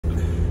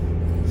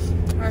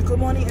Alright, good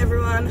morning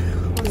everyone.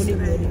 What's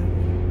today?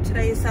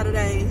 Today is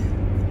Saturday.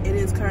 It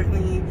is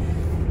currently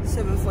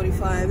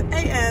 7:45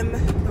 a.m.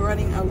 We're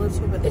running a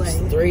little bit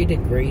late. It's 3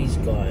 degrees,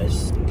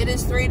 guys. It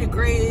is 3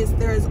 degrees.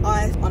 There is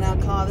ice on our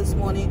car this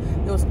morning.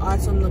 There was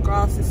ice on the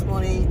grass this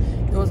morning.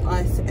 There was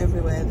ice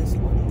everywhere this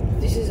morning.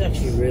 This is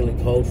actually really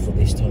cold for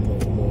this time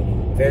of the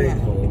morning. Very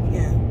cold.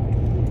 Yeah.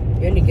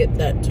 You only get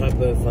that type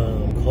of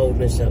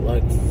coldness at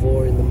like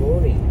 4 in the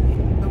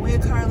morning. But we are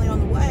currently on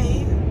the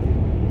way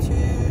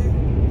to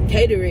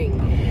catering.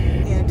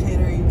 Yeah,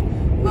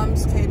 catering.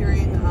 Mum's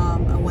catering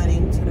a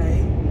wedding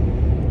today.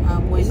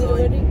 Is it a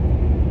wedding?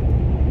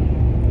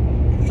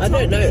 I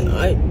don't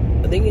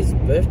know. I think it's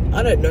birthday.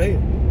 I don't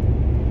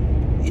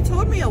know. You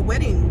told me a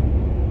wedding.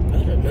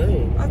 I don't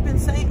know. I've been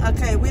saying,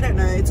 okay, we don't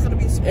know. It's going to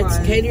be a surprise.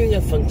 It's catering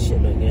a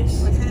function, I guess.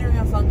 We're catering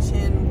a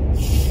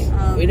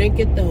function. We don't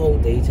get the whole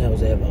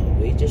details ever.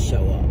 We just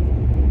show up.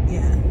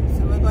 Yeah.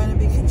 So we're going to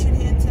be kitchen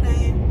here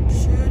today.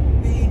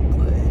 Should be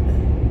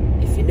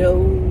good. If you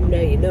know, now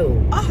you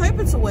know. I hope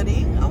it's a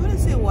wedding. I want to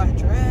see a white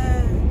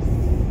dress.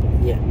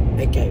 Yeah.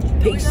 Okay.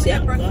 Peace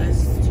out,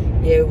 guys.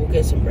 Yeah, we'll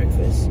get some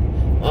breakfast.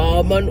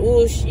 Oh,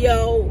 manoosh,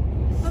 yo.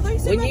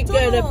 When you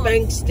go to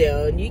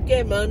Bankstown, you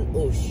get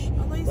manoosh.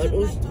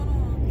 Manoosh.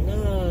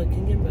 No, I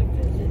can get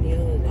Macca's any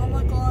other day. Oh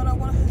my god, I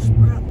want a hash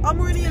brown. I'm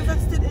already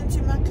invested into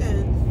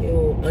Macca's.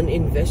 Yo,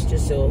 uninvest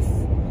yourself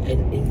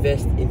and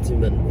invest into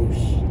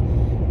manoosh.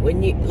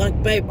 When you,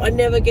 like, babe, I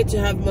never get to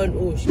have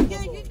manoosh. Yeah,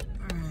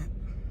 alright.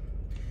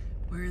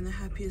 We're in the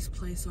happiest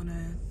place on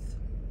earth.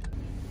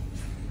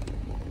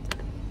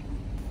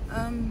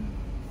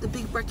 The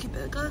big brekkie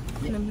burger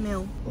in a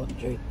meal. What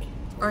drink?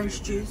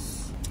 Orange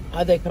juice.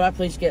 Hi there, could I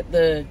please get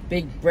the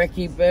big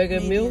brekkie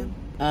burger Medium.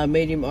 meal?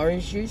 Medium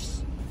orange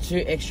juice,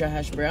 2 extra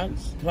hash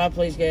browns. Could I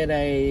please get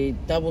a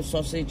double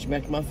sausage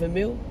McMuffin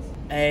meal?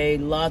 A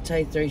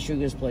latte, 3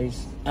 sugars,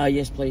 please.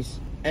 Yes, please.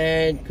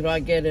 And could I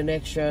get an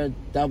extra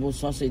double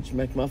sausage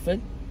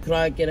McMuffin? Could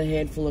I get a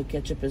handful of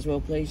ketchup as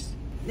well, please?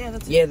 Yeah,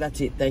 that's it. Yeah, that's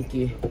it. Thank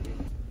you.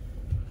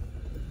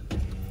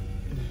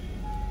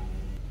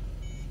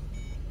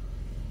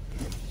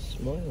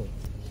 Smile.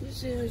 You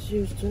see how she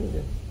was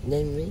doing?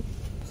 Name me.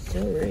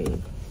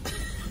 Sorry.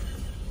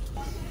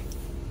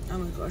 Oh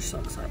my gosh, so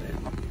excited.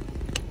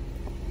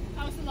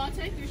 How was the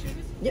latte? 3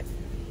 sugars? Yep.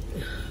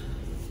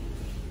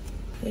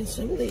 And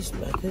some of these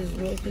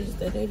workers,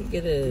 they don't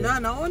get a...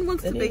 No one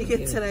wants to be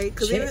here today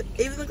because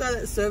even the guy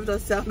that served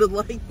us sounded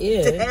like Thank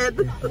dead.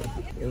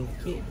 you.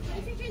 Did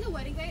you do the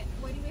wedding day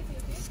for your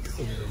kids?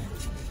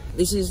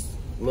 This is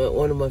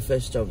one of my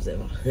first jobs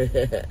ever.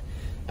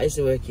 I used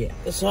to work here.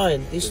 The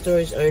sign, this store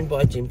is owned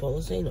by Jim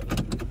Policino.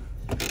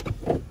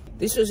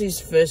 This was his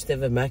first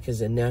ever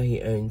Macca's and now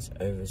he owns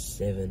over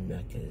 7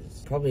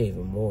 Macca's. Probably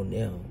even more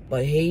now.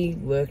 But he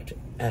worked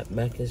at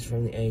Macca's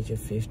from the age of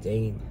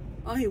 15.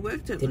 Oh, he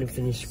worked at Didn't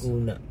finish school,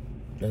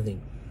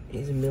 nothing.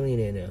 He's a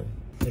millionaire now.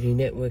 But he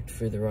networked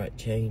through the right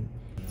chain.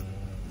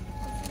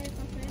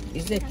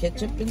 Is there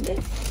ketchup in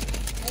there?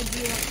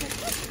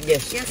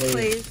 Yes,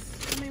 please.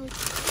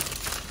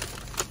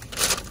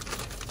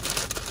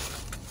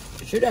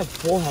 It should have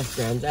 4 hash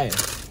browns, eh?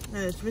 No,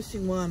 it's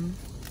missing one.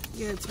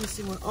 Yeah, it's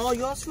missing one. Oh,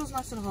 yours feels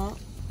nice and hot.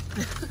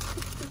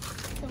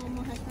 One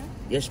more hash brown?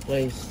 Yes,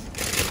 please.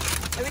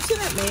 Have you seen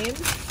that meme?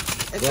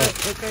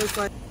 It goes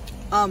like,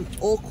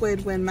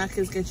 awkward when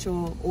Macca's gets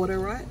your order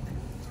right.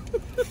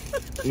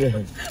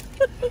 Yeah.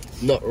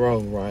 Not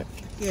wrong, right?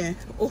 Yeah,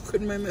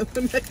 awkward moment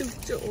when Macca's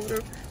gets your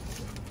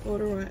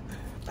order right.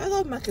 I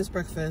love Macca's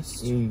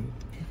breakfast.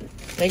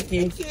 Thank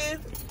you.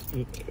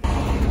 Thank you.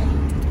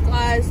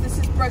 Guys, this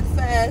is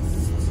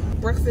breakfast.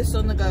 Breakfast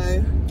on the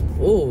go.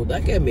 Oh,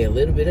 that gave me a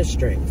little bit of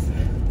strength.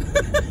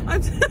 I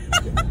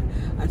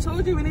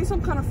told you we need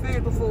some kind of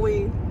food before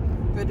we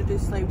go to do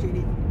slave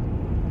duty.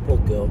 Poor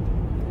girl.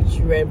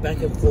 She ran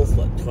back and forth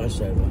like twice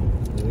over.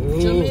 Do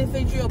you want me to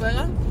feed you your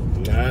burger?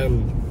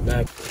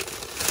 No.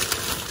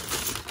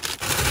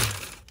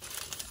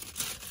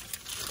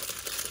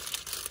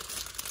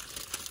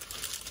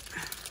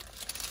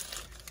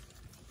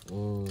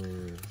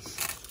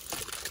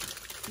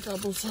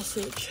 Double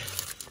sausage.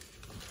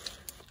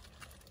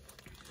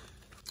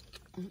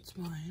 That's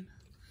mine.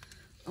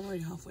 I'm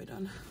already halfway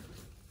done.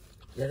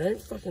 They don't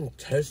fucking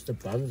toast the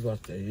buns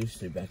like they used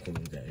to back in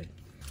the day.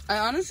 I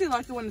honestly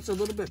like it when it's a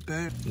little bit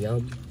burnt.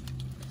 Yum.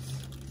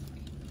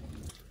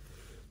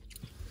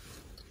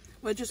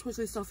 We're just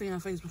quickly stuffing our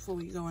face before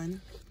we go in.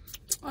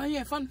 Oh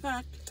yeah, fun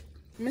fact.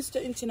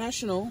 Mr.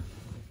 International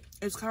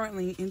is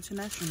currently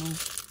international.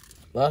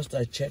 Last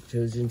I checked, he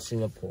was in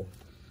Singapore.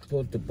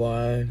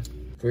 Dubai,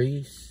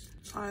 Greece,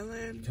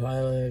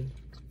 Thailand.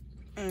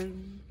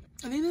 And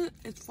I think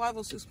it's 5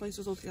 or 6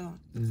 places altogether.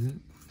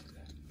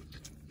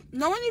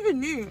 No one even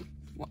knew.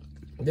 What?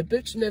 The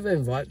bitch never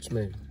invites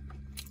me.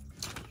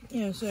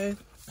 Yeah, so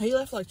he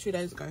left like 2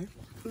 days ago.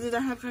 Did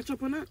that have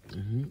ketchup on it?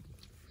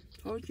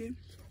 Told you.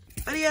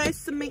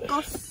 Adios,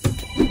 amigos.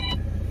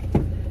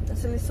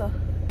 That's Alyssa.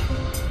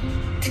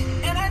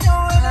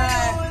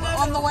 Alright,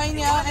 on the way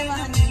now, Emma,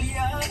 honey.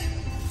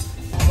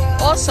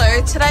 Also,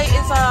 today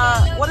is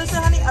what is it,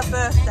 honey? A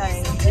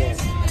birthday.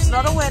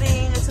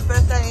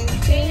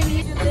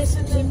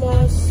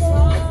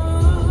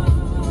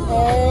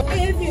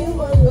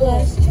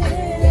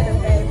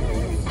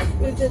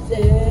 This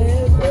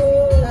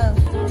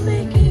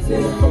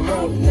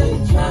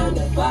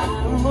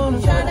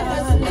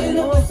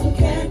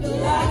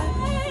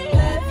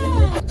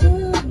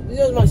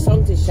was my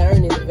song to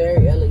Sharon in the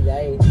very early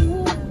days.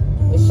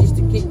 When she used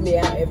to kick me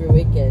out every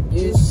weekend.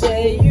 You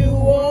say you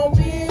want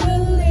me to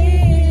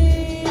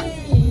leave,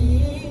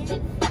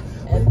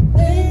 and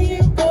then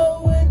you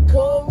go and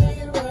call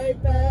me right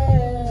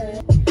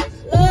back.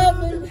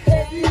 Love and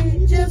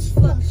hate just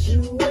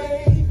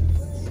fluctuate.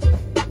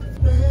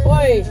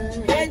 Oi,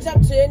 hands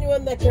up to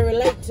anyone that can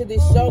relate to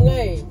this song,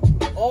 eh?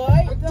 Oi?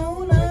 I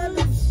don't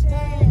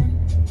understand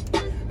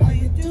why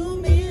you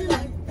do me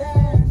like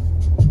that,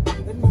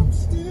 and I'm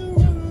still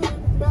running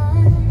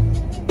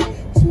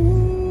back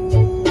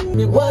to.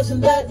 It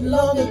wasn't that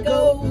long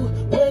ago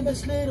when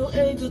this little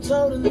angel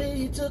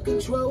totally took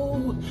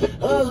control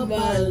of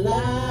my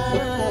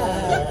life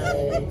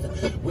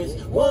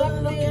with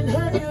one look in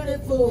her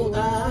beautiful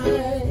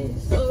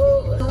eyes.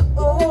 Oh,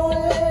 oh,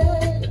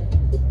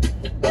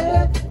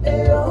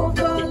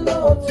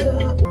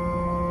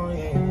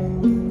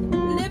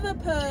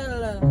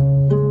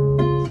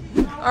 Liverpool.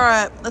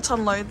 Alright, let's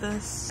unload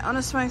this. On a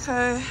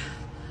smoko,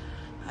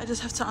 I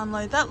just have to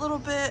unload that little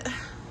bit.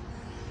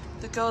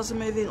 The girls are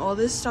moving all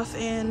this stuff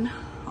in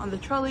on the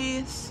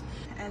trolleys,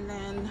 and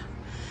then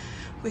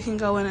we can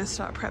go in and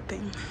start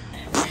prepping.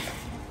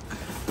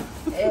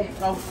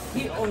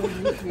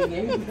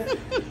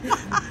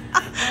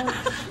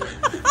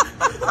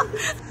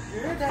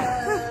 You're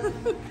done.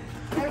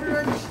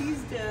 Everyone,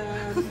 she's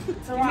done.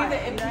 It's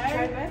alright, you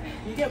know?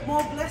 You get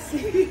more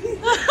blessings.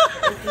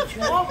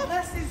 More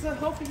blessings are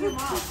helping you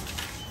out.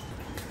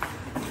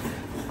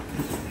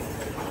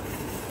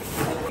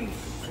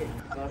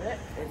 Got it.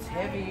 It's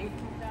heavy.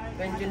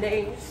 Bend your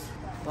knees.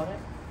 Got it.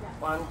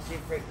 1, 2,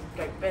 3.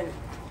 Go bend.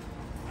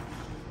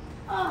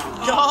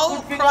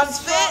 Yo,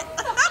 CrossFit.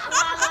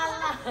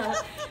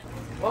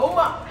 Roll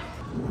up.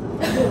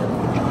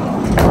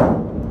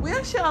 We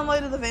actually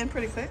unloaded the van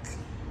pretty quick.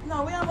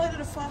 No, we unloaded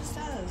it fast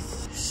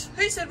as.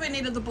 Who said we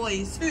needed the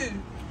boys? Who?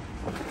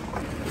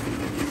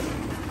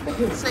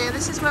 So yeah,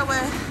 this is where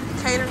we're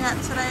catering at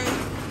today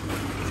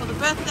for the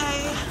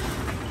birthday.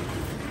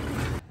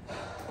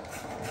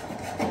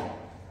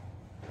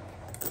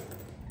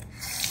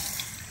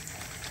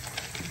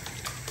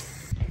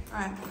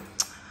 Alright,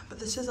 but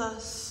this is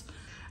us.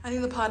 I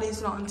think the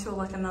party's not until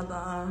like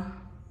another,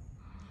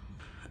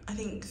 I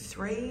think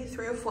 3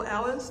 or 4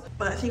 hours.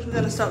 But I think we're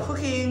gonna start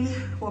cooking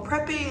while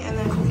prepping, and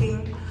then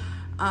cooking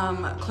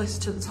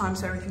closer to the time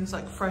so everything's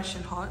like fresh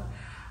and hot.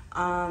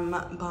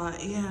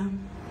 But yeah.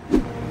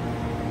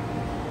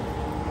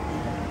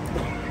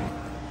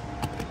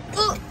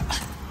 Ugh.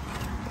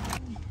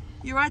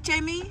 You right,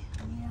 Jamie?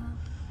 Yeah.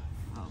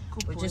 Oh,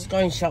 good We're boy. just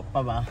going shop,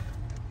 Baba.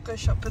 Go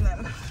shop and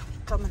then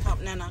come and help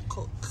Nana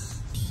cook.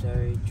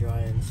 So dry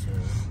and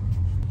soon.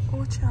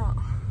 Watch out.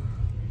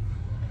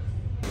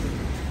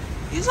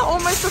 These are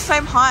almost the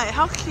same height.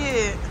 How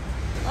cute.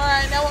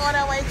 Alright, now we're on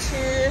our way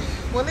to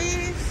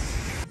Woolies.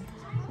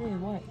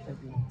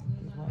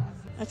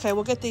 Okay,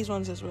 we'll get these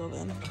ones as well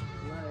then.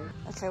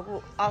 Okay,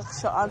 we'll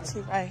ask your Auntie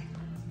Ray.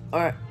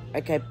 Alright,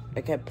 okay,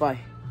 bye.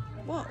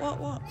 What?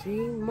 See,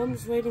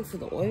 Mum's waiting for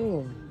the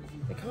oil.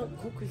 They can't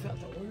cook without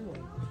the oil.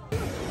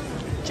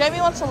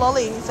 Jamie wants a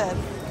lolly, he said.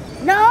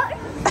 No!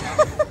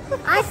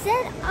 I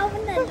said I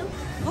want to look.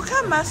 Look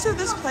how massive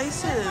this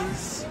place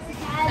is.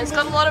 It's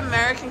got a lot of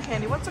American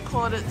candy. What's it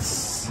called?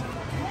 It's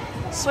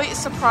Sweet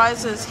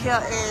Surprises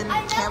here in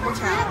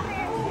Campbelltown.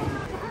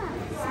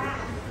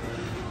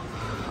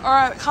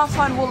 Alright, can't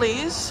find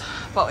Woolies,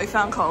 but we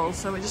found Coles,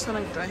 so we're just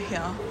gonna go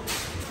here.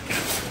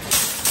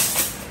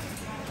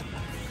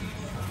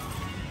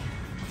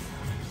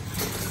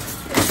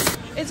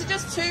 Is it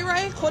just 2,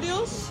 Ray?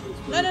 Cordials?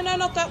 No,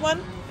 not that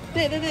one.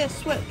 There,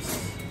 Swips.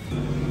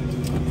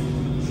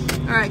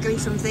 Alright, getting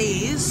some of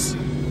these.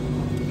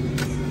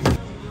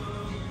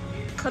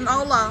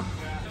 Canola.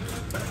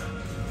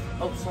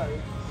 Oh, sorry.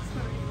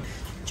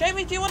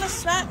 Jamie, do you want a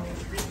snack?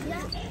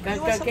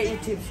 Go get your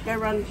chips. Go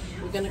run.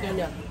 We're gonna go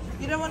now.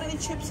 You don't want any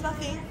chips,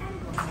 nothing?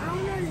 I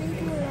want a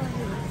little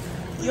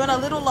lolly. You want a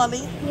little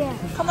lolly? Yeah.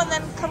 Come on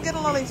then, come get a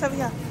lolly. It's over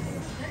here.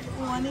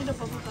 Oh, I need a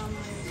bubble gum.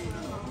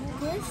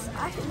 This?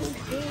 I can eat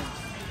this.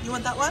 You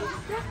want that one?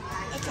 Yeah.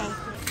 Okay.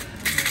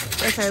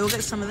 Okay, we'll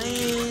get some of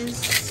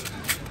these.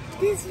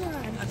 This one.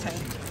 Okay.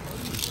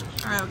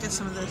 Alright, we'll get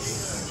some of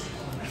this.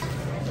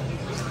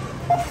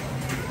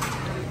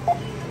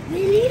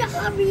 We need to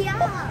hurry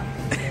up.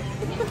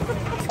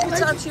 Give it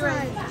to Auntie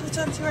Ray. Give it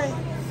to Auntie Ray.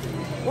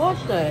 What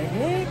the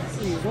heck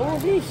is all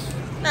this?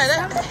 No,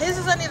 his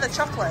is only the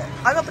chocolate.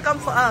 I got the gum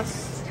for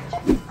us.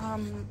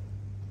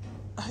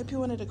 I hope you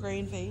wanted a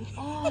green V.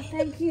 Oh,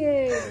 thank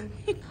you.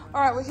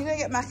 Alright, we can go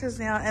get Macca's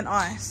now and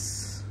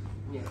ice.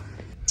 Yeah.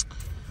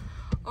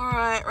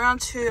 Alright,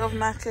 round 2 of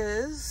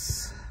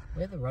Macca's.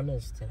 We're the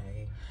runners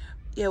today.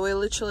 Yeah, we're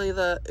literally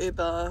the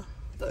Uber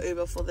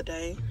for the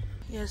day.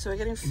 Yeah, so we're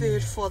getting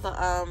food for the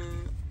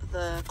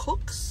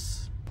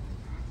cooks.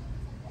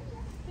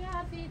 Do you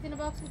have these in a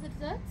box with the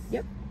desserts?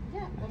 Yep.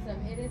 Yeah,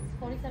 awesome. It is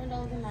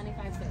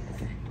 $47.95.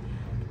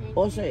 Thank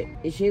Also,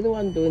 is she the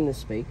one doing the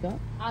speaker?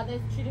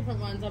 There's two different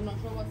ones. I'm not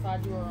sure what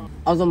side you were on.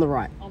 I was on the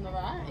right. On the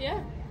right,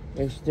 yeah.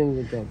 Yeah, she's doing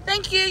a good job.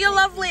 Thank you, you're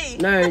lovely.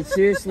 No,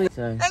 seriously.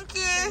 So, Thank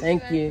you.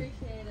 thank you.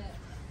 Appreciate it.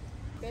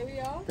 There we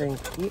are. Thank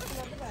you.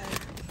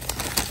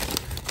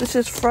 This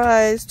is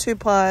fries, 2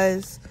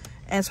 pies,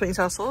 and sweet and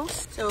sour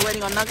sauce. So we're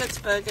waiting on nuggets,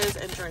 burgers,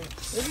 and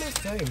drinks. Where's my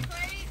phone?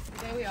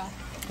 There we are.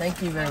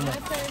 Thank you very much.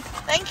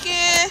 Thank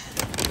you.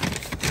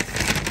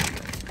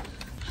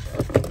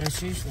 No,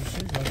 seriously,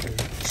 she was lovely.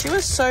 She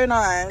was so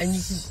nice. And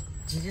you can,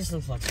 she just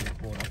looks like she's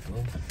bored, I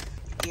feel.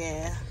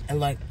 Yeah. And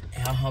like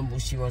how humble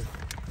she was.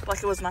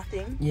 Like it was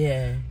nothing.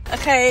 Yeah.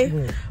 Okay,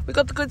 we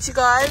got the goods, you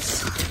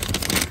guys.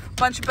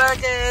 Bunch of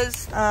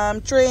burgers,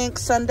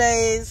 drinks,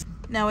 sundaes.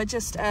 Now we're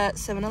just at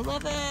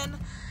 7-Eleven.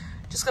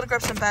 Just gotta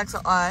grab some bags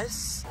of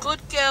ice.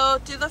 Good girl,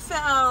 do the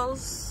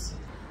fouls.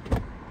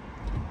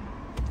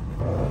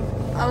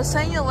 I was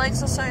saying your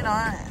legs are so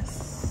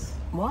nice.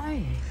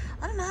 Why?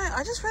 I don't know,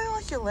 I just really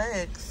like your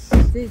legs.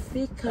 They're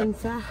thick and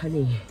fat,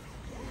 honey.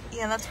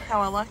 Yeah, that's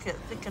how I like it,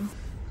 thick and...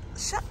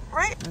 Shut,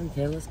 right?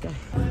 Okay, let's go.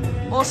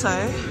 Also,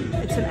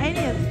 it's an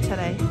 80th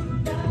today.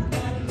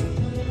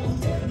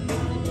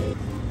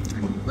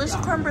 Where's the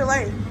creme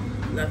brulee?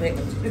 Nothing.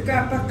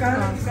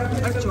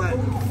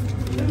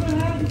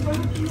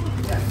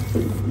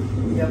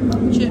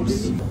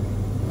 Chips.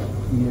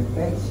 Yeah,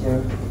 thanks,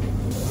 Sharon.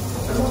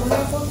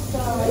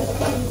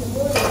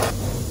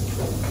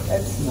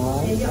 That's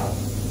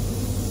nice.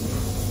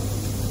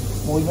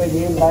 Mỗi người đi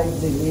like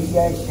the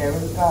video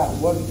Sharon car.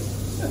 What?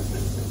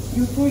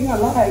 You doing a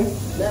live?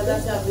 No,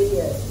 that's our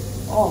video.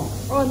 Oh.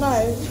 Oh no.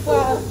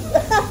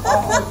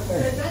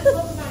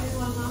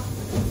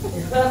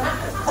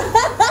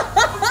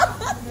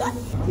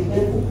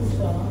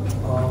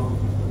 Wow.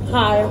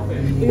 Hi.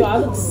 You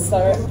guys look so...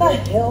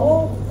 What the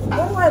hell?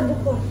 Why do I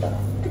look like that?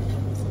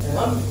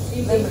 Mum,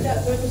 you eat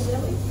that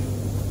vermicelli?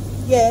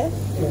 Yeah.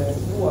 Yeah,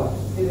 what?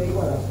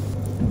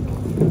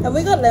 Have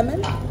we got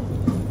lemon?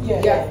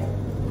 Yeah.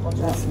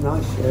 That's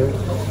nice, Sharon.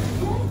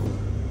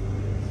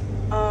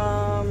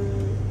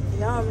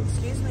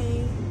 Excuse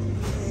me.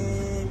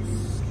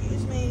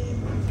 Excuse me.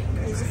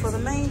 These are for the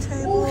main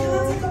table.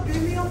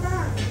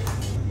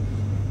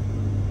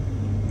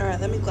 Alright,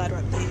 let me glad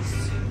wrap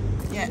these.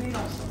 Yeah.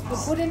 We're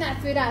putting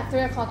that food at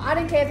 3 o'clock. I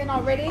don't care if they're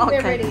not ready.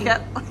 We're ready.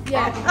 Yep.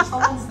 Yeah.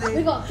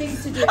 We got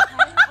things to do. Okay?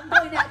 I'm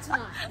going out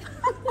tonight.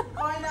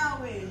 Going are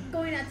we?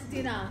 Going out to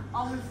dinner.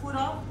 Are we foot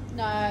up?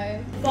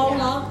 No.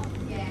 Bowler?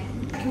 Yeah.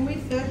 Can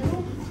we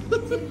circle?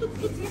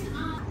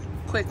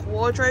 Quick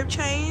wardrobe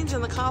change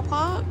in the car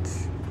park.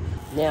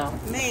 Now.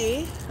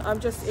 Me, I'm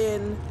just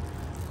in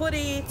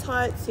hoodie,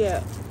 tights,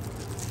 yeah.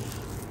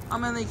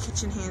 I'm in the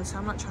kitchen here, so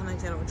I'm not trying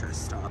to get all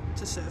dressed up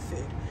to serve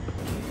food.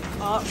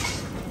 Up.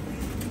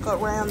 Got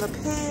round the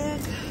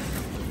pig.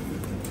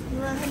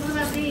 What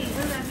about me?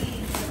 What about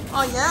me?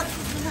 Oh, yeah.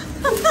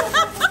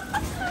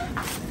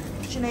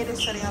 Janita's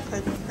setting up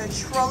her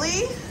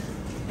trolley.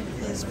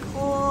 There's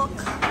pork,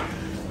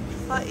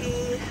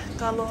 fatty,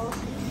 galore.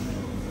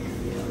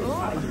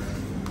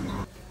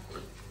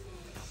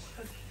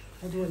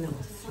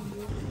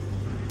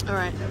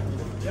 Alright.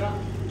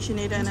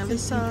 Janita and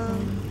Alyssa,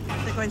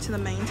 they're going to the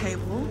main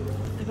table.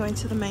 They're going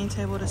to the main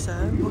table to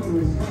serve.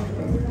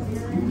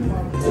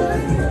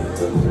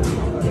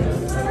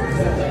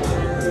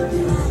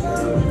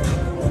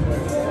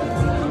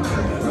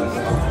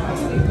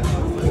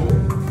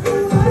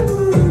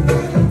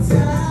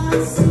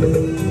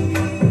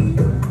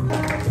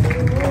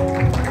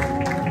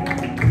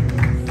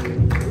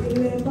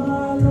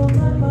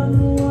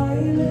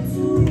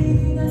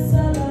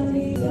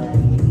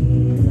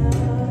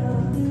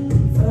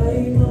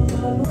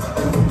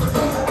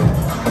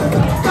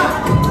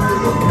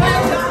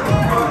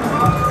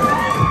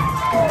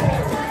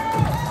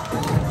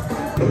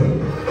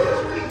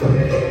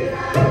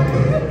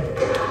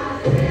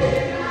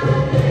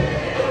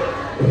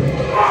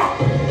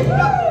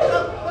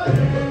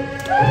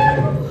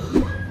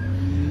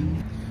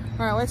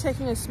 We're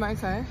taking a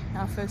smoko,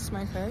 our first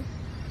smoko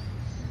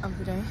of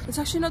the day. It's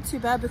actually not too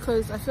bad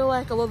because I feel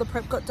like a lot of the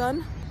prep got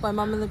done by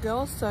mum and the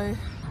girls, so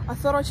I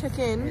thought I'd check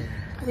in.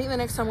 I think the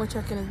next time we'll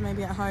check in is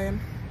maybe at home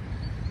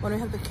when we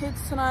have the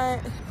kids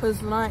tonight, because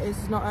the night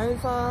is not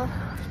over.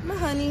 My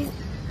honey.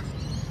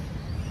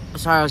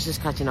 Sorry, I was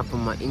just catching up on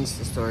my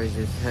Insta stories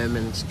with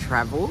Herman's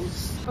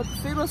travels. But the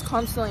food was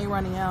constantly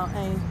running out,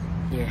 eh?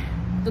 Yeah.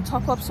 The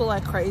top-ups were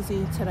like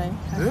crazy today,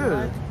 I feel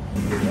like.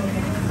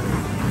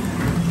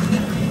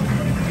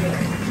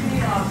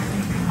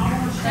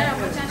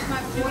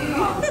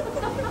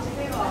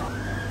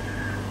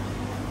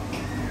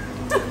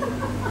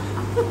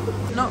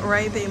 Not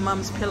raving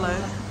mum's pillow.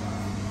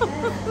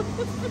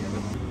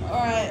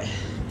 Alright,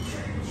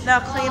 now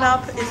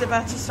cleanup is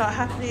about to start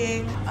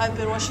happening. I've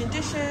been washing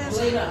dishes.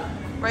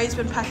 Ray's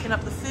been packing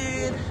up the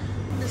food.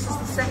 This is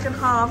the second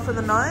half of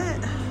the night.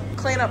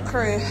 Cleanup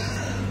crew.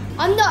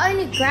 I'm the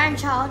only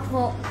grandchild,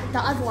 well, the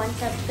other one,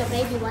 the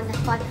baby one, that's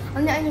fine.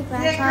 I'm the only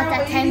grandchild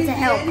that came to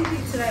help.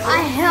 I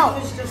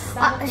helped.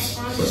 I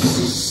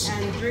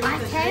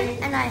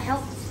came and I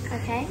helped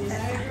Okay?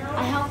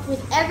 I help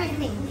with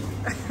everything.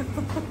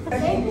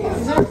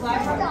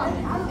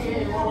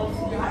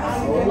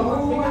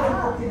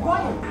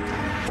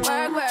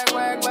 Work, work,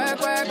 work, work,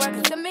 work,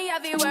 work. To me, I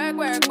be work,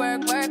 work,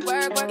 work, work,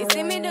 work, work. You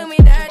see me do me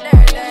dirt,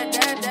 dirt, dirt,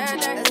 dirt,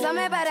 dirt, dirt. Tell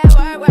me about that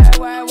work, work,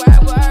 work,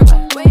 work, work,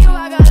 work. When you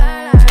walk a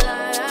line, line,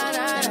 line, line,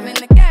 line. I'm in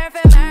the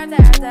cafe, man, da,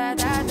 da,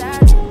 da, da.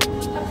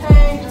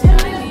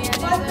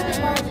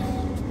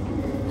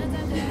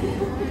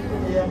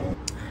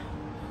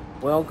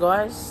 Well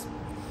guys,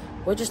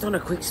 we're just on a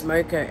quick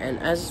smoker, and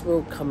as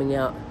we're coming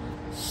out,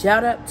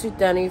 shout out to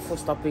Danny for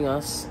stopping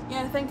us.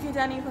 Yeah, thank you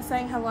Danny for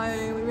saying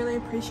hello. We really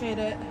appreciate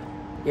it.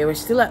 Yeah, we're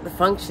still at the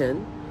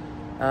function.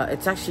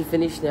 It's actually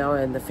finished now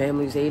and the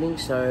family's eating,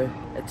 so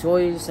it's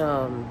always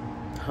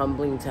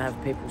humbling to have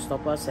people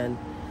stop us, and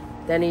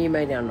Danny, you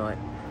made our night.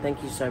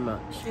 Thank you so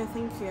much. Yeah,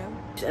 thank you.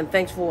 And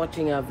thanks for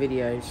watching our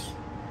videos.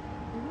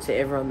 To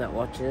everyone that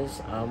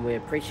watches, we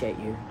appreciate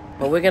you.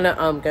 But we're gonna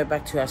go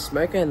back to our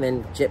smoker and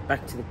then jet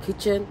back to the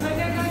kitchen.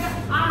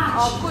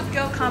 Oh, good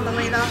girl,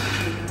 Carmelita.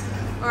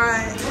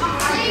 Alright.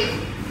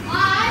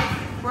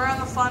 We're on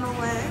the final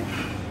leg.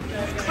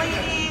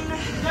 Cleaning.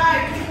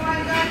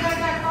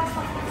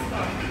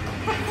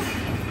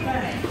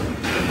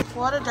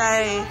 What a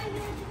day.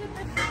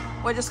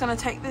 We're just gonna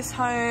take this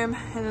home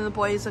and then the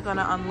boys are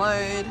gonna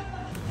unload.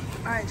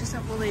 Alright, just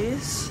at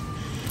Woolies.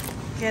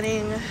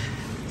 Getting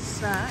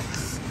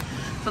snacks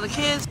for the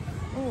kids.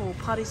 Oh,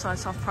 party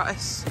size half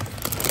price.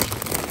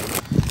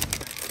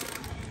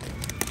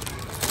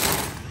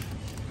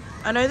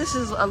 I know this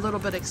is a little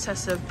bit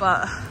excessive,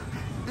 but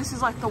this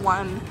is like the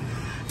one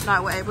night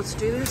we're able to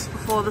do this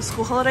before the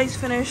school holidays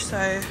finish,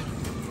 so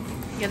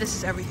yeah, this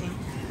is everything.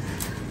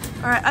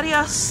 Alright,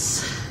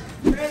 adios.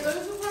 You have to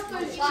go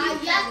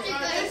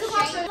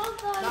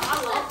I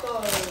love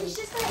those. It's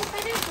just like if I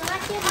don't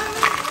like it,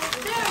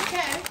 they're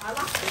okay. I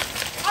like it.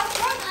 I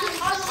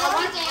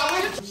like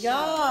it.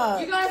 Yeah.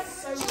 You guys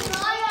so Auntie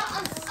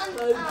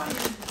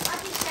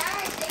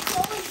Sharon, they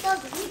always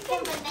does weak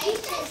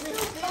combinations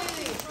with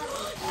food.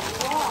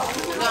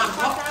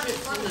 Hot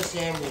chips in the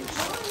sandwich.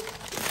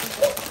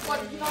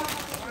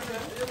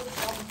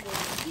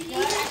 He's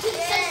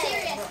so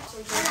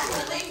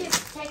serious.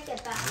 Take it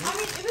back. I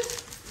mean, it was.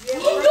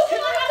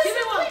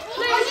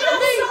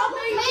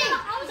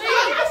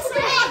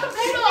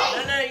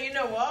 No, you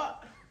know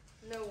what?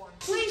 No one.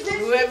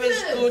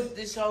 Whoever's good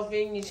this whole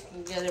thing, you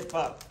can get it,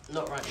 but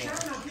not right now.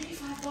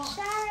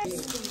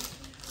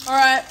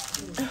 Alright.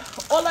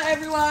 Hola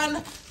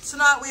everyone.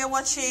 Tonight we are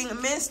watching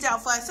Miss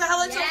Doubtfire. Say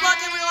hello to the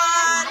vlog,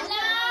 everyone.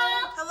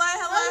 Hello.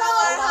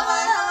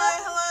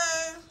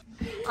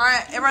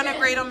 Alright, everyone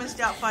agreed on Miss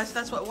Doubtfire, so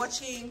that's what we're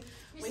watching.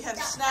 We have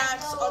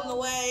snacks on the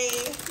way.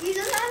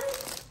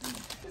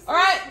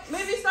 Alright,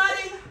 movie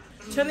starting.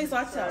 Turn these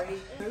lights out.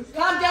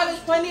 Calm down, there's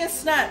plenty of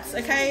snacks,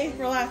 okay?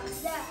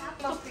 Relax.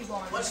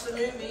 What's the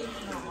movie?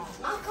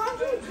 I can't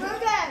do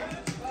burger.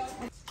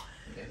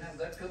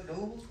 That's good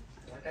noodles.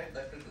 Okay,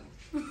 that's good noodles.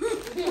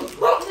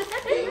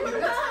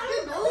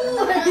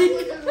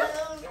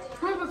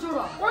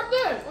 Right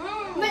there.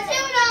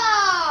 Matilda!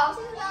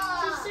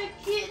 She's so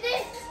cute.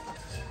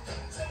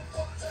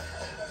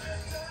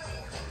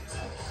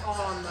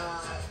 Oh no.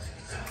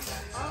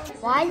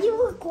 Why are you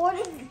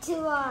recording to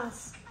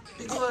us?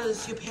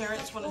 Because your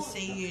parents want to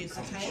see you,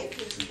 okay?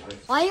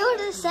 Why you want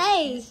to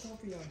say?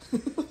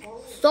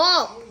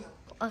 Stop.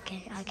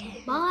 Okay.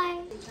 Bye.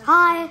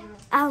 Hi.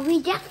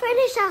 We just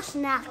finished our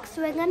snacks.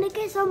 We're gonna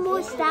get some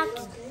more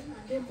snacks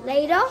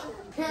later.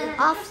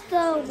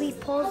 After we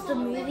pause the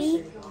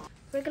movie,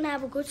 we're gonna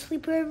have a good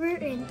sleepover.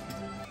 And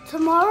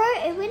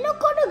tomorrow, we're not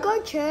gonna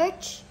go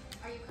church.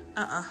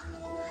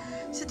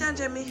 Sit down,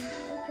 Jamie.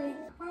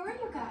 Where were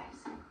you guys?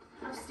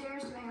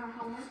 Upstairs doing our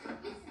homework.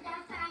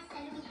 That's what I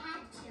said we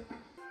had to.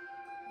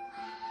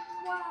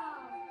 Wow.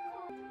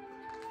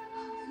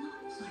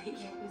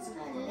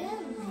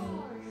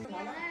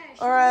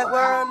 Alright,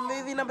 we're on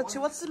movie number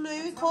 2. What's the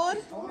movie called?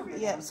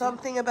 Yeah,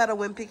 something about a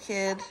wimpy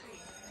kid.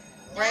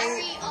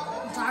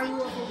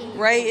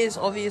 Ray is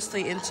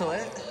obviously into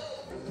it.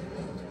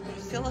 I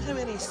feel like I'm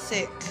getting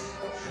sick.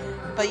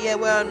 But yeah,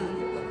 we're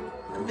on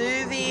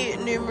movie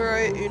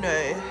numero 1.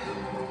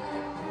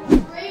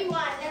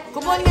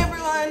 Good morning,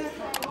 everyone.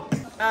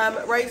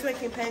 Ray's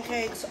making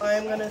pancakes.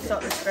 I'm going to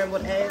start the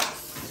scrambled eggs.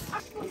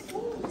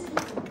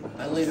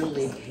 I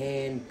literally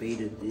hand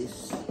beated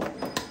this.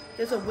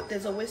 There's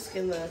a whisk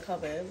in the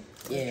cupboard.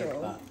 Yeah,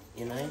 but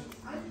you know,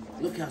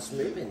 look how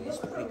smooth it is.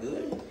 Pretty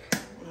good.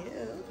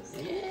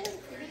 Yeah.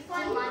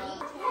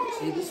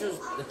 See, this was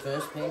the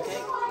first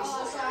pancake.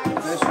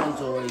 The first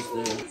one's always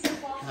the.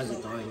 How's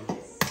it going?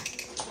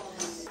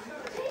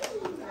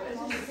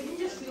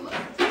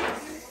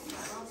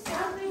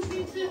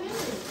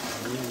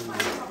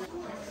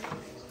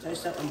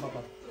 Taste that one,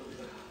 Papa.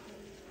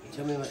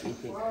 Tell me what you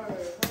think.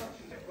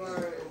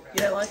 You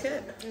don't like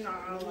it? No, I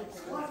don't like it.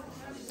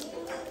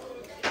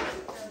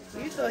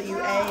 You thought you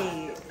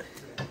ate.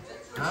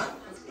 Huh?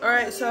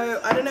 Alright, so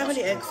I don't know how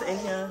many eggs are in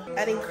here.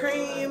 Adding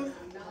cream.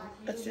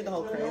 Let's do the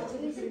whole cream.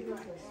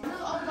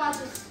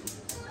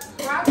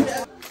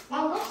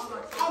 I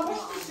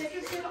watched the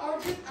second set of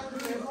Origin and the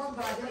third one,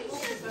 but I didn't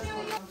watch the first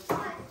one.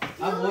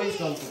 I've always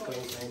gone for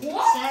Queensland.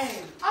 What?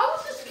 Same. I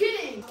was just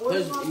kidding.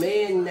 Because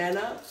me and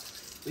Nana,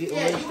 we Yeah,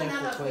 always you go and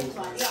Nana for Queensland.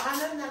 Queensland. Yeah, I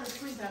know Nana's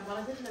Queensland, but I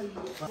didn't know you.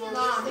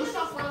 Nah, these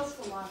are friends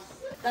for life.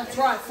 That's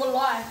right, for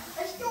life.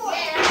 Let's do it.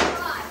 Yeah,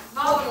 that's right.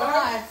 For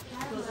life.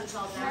 Because it's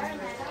all down here.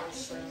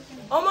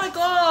 Oh my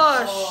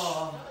gosh.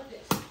 Oh,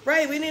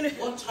 Ray, we need to.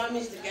 what time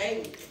is the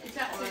game? It's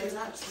actually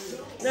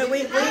No, we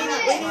need to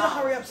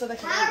hurry up so they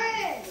can.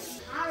 Harry.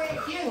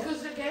 Yeah,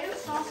 because the game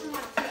starts in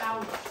like 2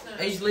 hours. So.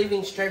 He's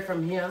leaving straight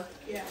from here.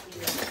 Yeah.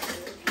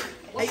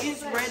 Are you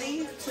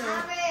ready to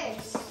Harry.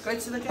 go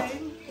to the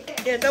game?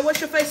 Yeah, go wash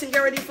your face and get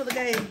ready for the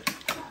game.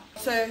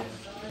 So,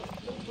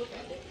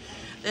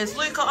 there's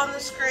Luca on the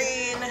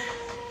screen.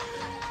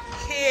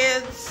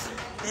 Kids.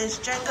 There's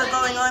Jenga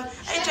going on.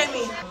 Hey,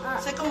 Jamie.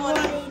 Say good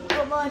morning.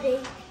 Good morning.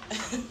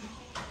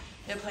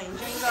 They're playing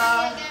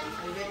Jenga.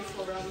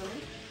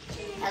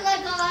 Hello,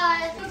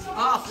 guys.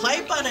 Ah,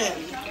 play button.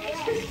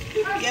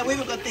 Yeah, we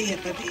haven't got there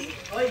yet, baby.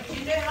 Wait, do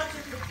you know how to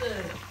put the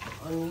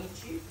on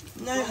YouTube?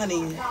 No,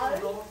 honey.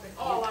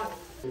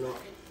 Not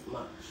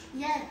much.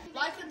 Yeah.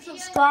 Like and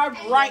subscribe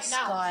right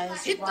now.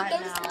 guys, Hit the right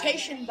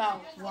notification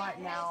bell. right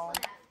now.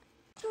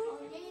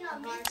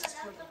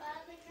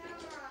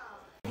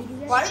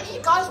 Why don't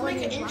you guys make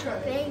an intro?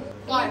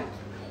 Why?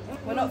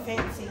 We're not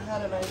fancy. I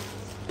don't know.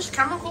 This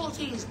camera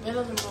quality is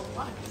better than real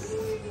life.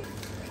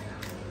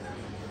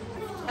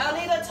 I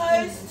need a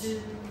toast.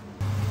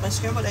 My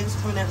scrambled eggs are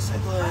coming out so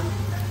good.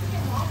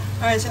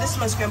 Alright, so this is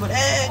my scrambled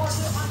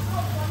eggs.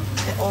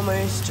 They're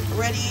almost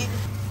ready.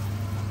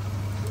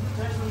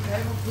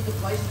 Put the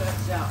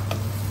placemats out.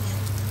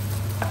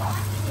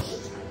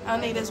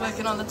 Anita's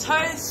working on the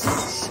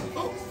toast.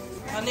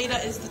 Anita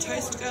is the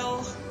toast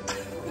girl.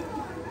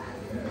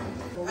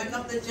 Pack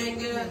up the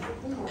Jenga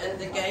and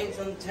the games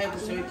on the table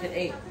so we can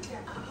eat.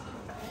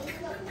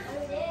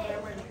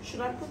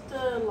 Should I put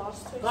the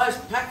last two? Guys,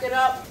 pack it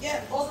up.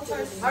 Yeah, all the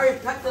toast. Hurry,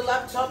 pack the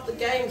laptop, the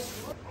games.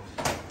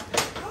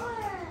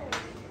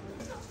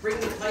 Bring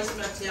the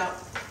placemats out.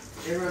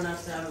 Everyone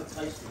has to have a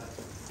placemat.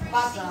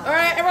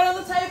 Alright, everyone on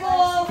the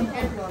table.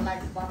 Everyone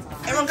likes butter.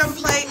 Everyone got a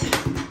plate.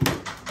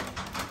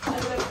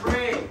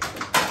 Bread.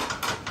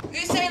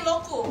 Who's saying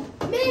local?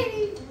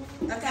 Me.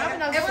 Okay,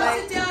 everyone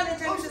sit down and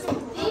Jamie says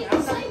local.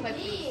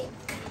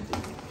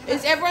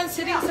 Is everyone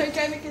sitting so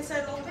Jamie can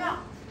say local?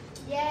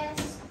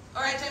 Yes.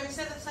 Alright, Jamie,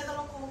 say the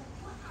local.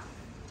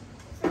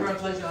 Everyone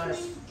close your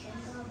eyes.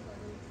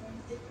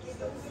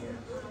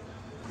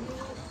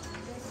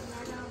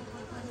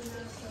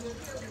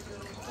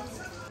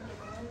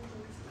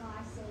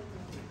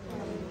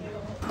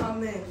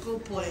 Amen.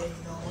 Good boy.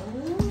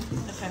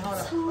 Okay, hold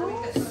on. Let me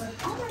get some.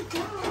 Oh my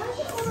God.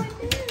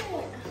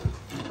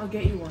 I'll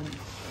get you one.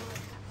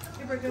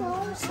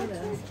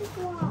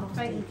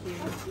 Thank you.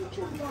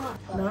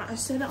 No, I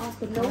said it off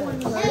the no one.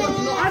 No,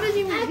 I didn't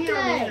even hear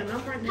a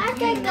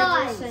Okay,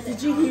 guys.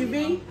 Did you hear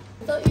me?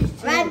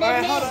 Random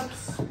Alright, hold on.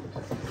 mix.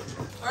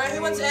 Alright,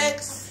 who wants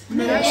eggs?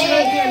 No, that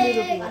should be a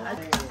little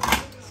bit.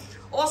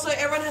 Also,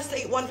 everyone has to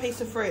eat one piece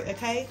of fruit,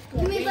 okay?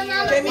 Give me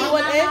banana. Jamie, you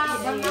want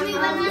eggs? Give me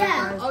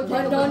banana.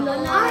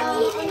 No.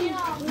 I'm eating.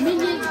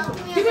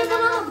 Give me a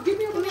banana. Give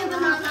me a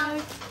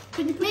banana.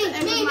 Can you put Me.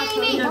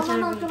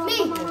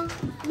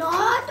 No,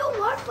 I don't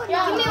want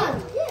banana. Give me one.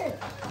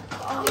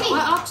 Give me. I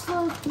asked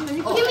her, can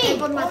you put Give me.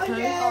 egg on my toast?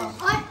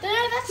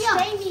 That's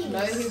Jamie. No,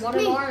 he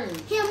wanted orange.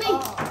 Here, me.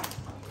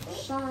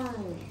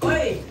 Shine.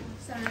 Oi!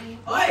 Sorry.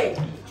 Oi!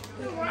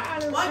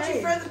 Why'd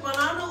you throw the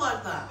banana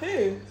like that?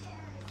 Who?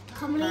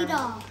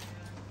 Carmelita.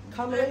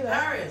 Carmelita.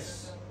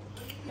 Paris.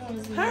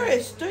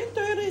 Paris, don't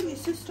throw it at your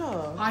sister.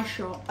 I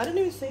shot. I didn't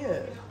even see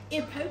it.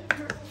 It poked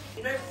her.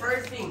 You don't throw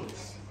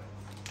things.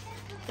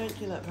 Don't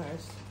do that,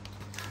 Paris.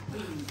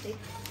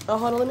 Oh,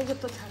 hold on, let me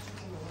get the... Go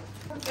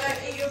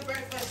eat your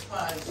breakfast, The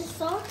guys.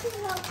 salt is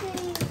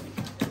helping.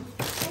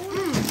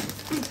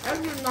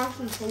 Everything's nice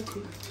and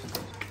salty.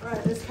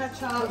 Alright, let's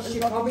catch up. She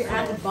probably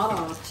added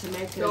butter to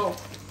make it. No.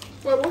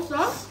 Wait, what's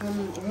that?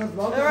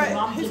 Alright,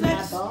 who's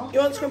next? You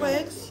want scrambled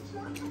eggs?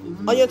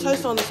 On your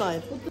toast or on the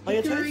side? On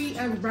your toast? Curry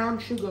and brown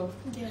sugar.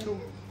 Do you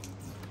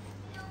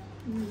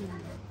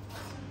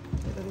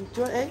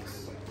want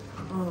eggs?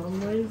 Oh,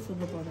 I'm waiting for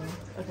the butter.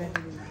 Okay.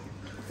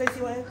 Stacey,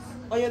 you want eggs?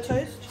 On your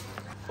toast?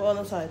 Or on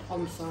the side?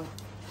 On the side.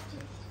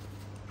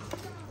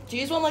 Do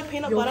you want like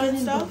peanut You're butter and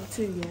getting stuff? butter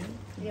too,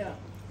 yeah?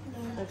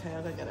 Okay,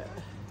 I'll go get it.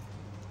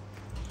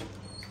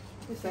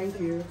 Thank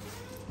you.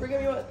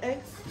 Brigham, you want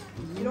eggs?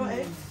 You don't want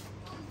eggs?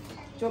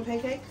 Do you want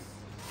pancakes?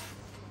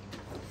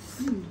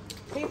 Can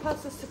you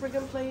pass this to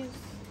Brigham, please?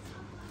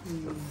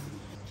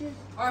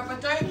 Alright,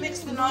 but don't mix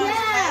the knives,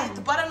 okay?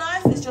 The butter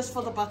knife is just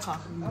for the butter.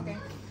 Okay.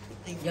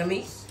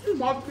 Yummy? This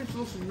barbecue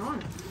sauce is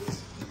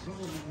nice.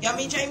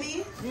 Yummy,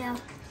 Jamie? Yeah.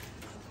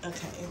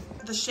 Okay.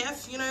 The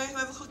chef, you know,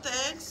 whoever cooked the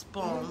eggs,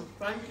 boom.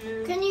 Thank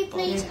you. Can you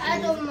please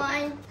add on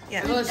mine?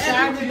 Yeah. Well,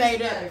 Sharon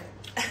made it.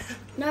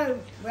 No,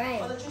 Ray.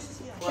 Oh, the juice is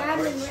here.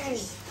 Sharon and Ray.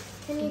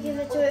 Can you give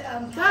it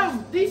to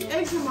Damn, these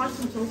eggs are nice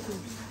and salty.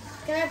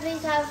 Can I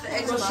please have The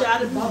eggs Well, are she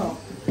added butter.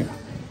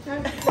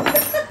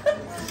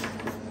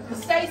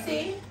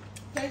 Stacey,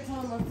 don't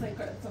tell them my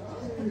secrets.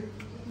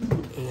 Do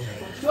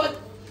you want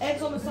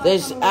eggs on the side?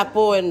 There's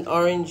apple and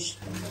orange.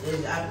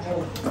 There's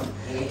apple.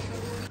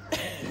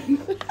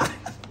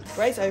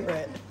 Grace over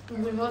it.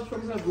 We heard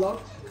from her vlog.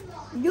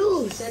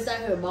 You. Said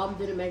that her mom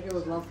didn't make her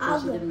a vlog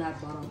because she didn't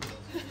have butter.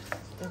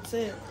 That's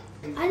it.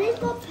 I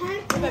need more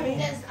pancakes.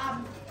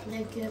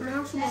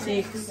 There's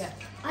 6.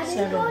 I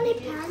didn't want any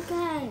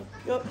pancakes.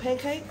 You want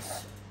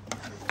pancakes?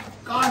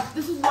 Guys,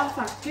 this is life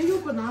hack. Get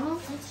your banana.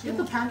 Get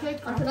the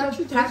pancake. I can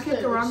actually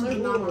pancake around the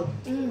banana.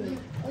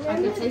 I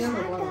can taste the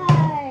butter.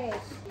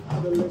 Pancakes.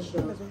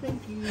 Delicious.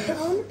 Thank you. I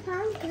want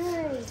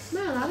pancakes.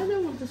 Man, I don't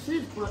know what this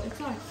is, but it's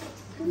like.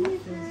 Give me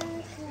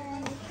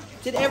pancakes.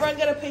 Did everyone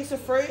get a piece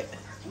of fruit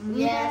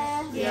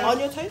Yes. on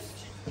your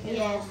toast?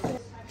 Yes.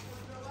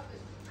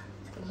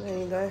 There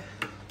you go.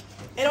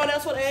 Anyone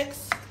else want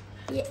eggs?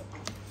 Yeah.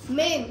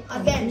 Me,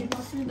 again.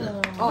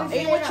 Oh,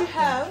 eat what you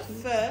have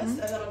first, and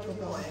then I'll put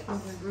more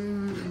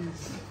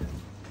eggs.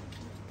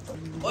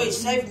 Oi,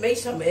 save me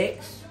some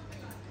eggs.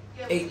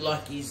 Eat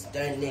like you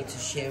don't need to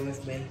share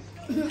with me.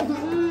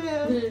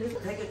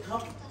 Take a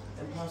cup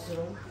and pass it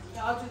on.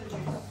 Yeah, I'll do the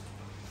juice.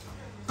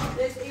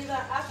 There's either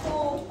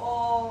apple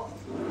or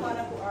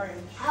pineapple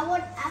orange. I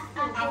want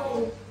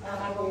apple.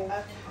 Apple.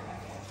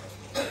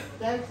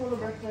 Thanks for the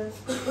breakfast.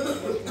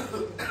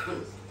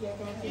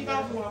 You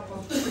guys want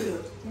one?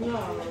 No.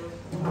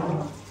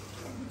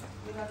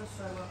 You guys are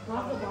so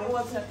welcome. Give me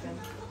 1 second.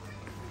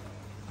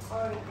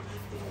 Alright,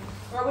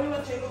 what do you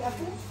want, Jamie?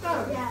 Apple? No.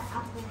 Yeah,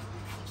 apple.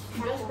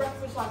 Best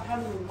breakfast I've had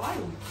in a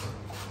while.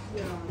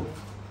 Yeah.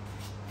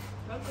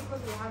 That's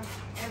because we have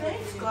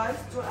Thanks, guys.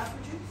 Do you want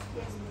apple juice?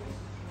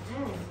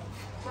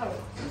 So,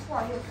 this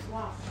right here is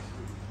last.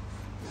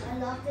 I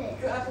love Do it.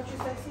 you want apple juice,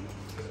 Stacey?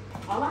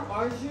 I like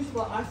orange juice,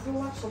 but I feel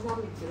like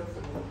sometimes it's bitter for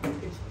me.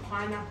 It's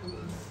pineapple. No,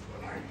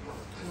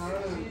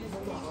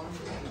 it's not orange.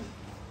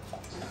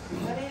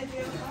 Honey, do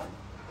you have a cup?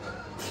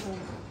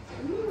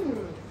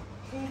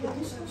 But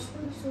this stuff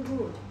smells so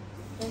good.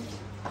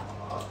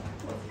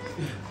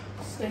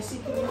 Stacey,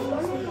 can you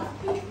have some?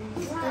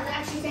 Does it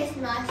actually taste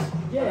nice?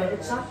 Yeah,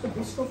 it's like the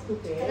biscuit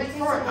cookie. Can I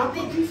taste Alright, a apple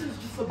little bit? juice is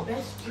just the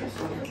best juice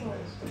ever.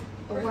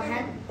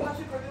 Overhead? Pass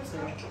your burger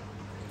stuff. Do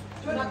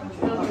you want apple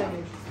juice? No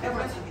damage.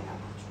 Everyone's having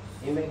apple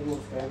juice. You make it more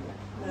scrambled.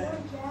 No,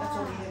 that's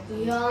all we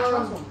have.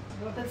 Yum.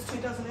 That's 2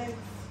 dozen eggs.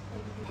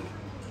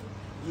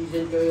 Did you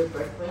enjoy your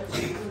breakfast?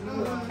 Yeah,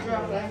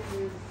 thank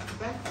you.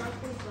 Best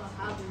breakfast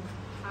I haven't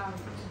had.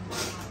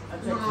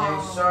 That's okay.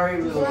 Sorry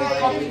we were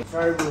late.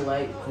 Sorry we were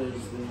late because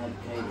we had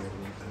catering.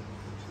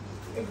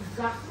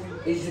 Exactly.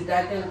 Is your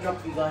dad going to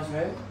drop you guys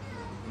home?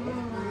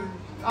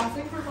 I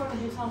think we're going to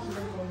his house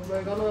later.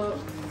 We're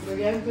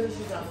going to finish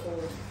it at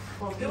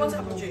 4. Who wants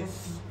apple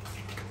juice?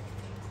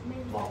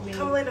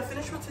 Come later,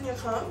 finish what's in your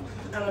cup,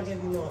 and I'll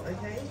give you more,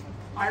 okay?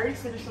 I already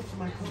finished up to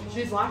my cup.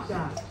 She's like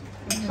that.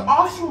 To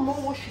ask for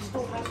more, she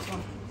still has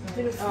some.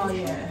 Oh,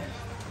 yeah.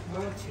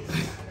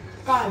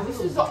 Guys, this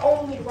is the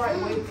only right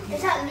way to eat.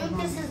 Is that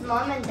Lucas's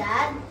mom and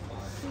dad?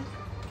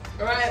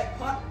 Alright,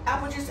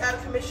 apple juice out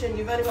of commission.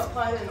 You've only got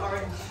pine and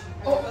orange.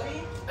 Oh.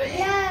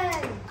 Yeah.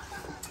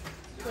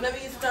 Whenever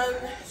you're done,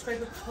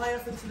 scrape a pine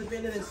off into the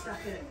bin and then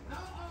stack it.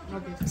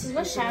 This is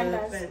what Sharon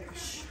does.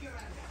 Bench.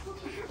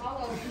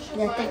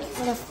 Yeah, thank you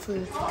for the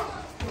food.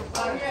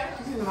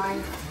 This is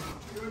mine.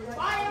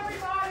 Bye,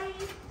 everybody.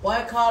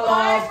 Bye, Carla.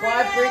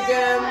 Bye,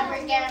 Brigham.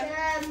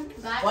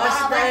 Bye,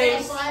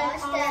 Stace.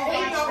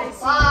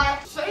 Bye.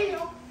 See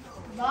you.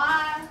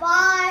 Bye.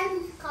 Bye.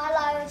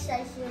 Carla and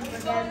Stacey and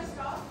Brigham.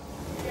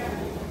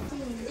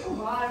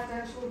 Bye,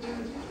 thanks for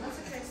doing it. That's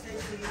okay,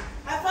 Stacey.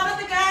 Have fun at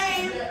the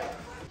game.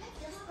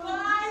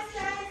 Bye,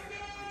 Stacey.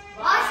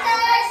 Bye,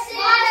 Stacey.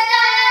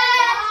 Bye,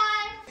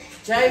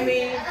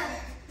 Jamie,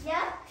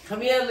 Yeah?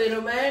 come here,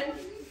 little man.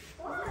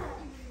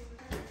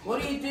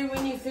 What do you do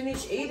when you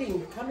finish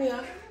eating? Come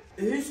here.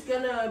 Who's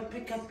gonna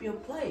pick up your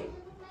plate?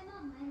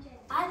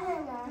 I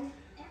don't know.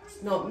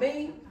 It's not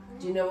me.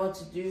 Do you know what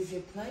to do with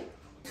your plate?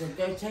 So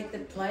go take the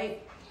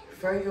plate,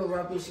 throw your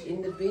rubbish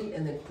in the bin,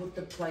 and then put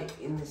the plate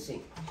in the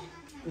sink.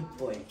 Good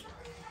boy.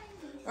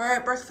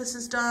 Alright, breakfast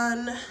is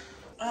done.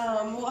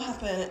 What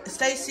happened?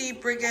 Stacey,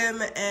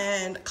 Brigham,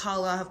 and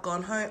Carla have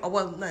gone home. Oh,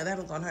 well, no, they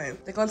haven't gone home.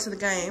 They've gone to the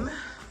game.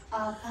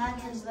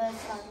 Pancakes versus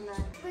Cardinal.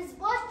 Let's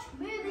watch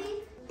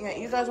movie. Yeah,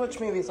 you guys watch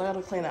movies. I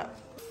gotta clean up.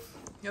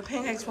 Your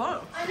pancakes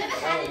what? I never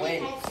had any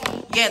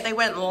pancakes. Yeah, they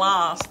went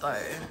last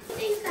though.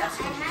 Things that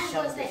I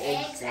had was the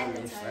eggs and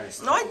the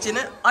toast. No, I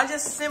didn't. I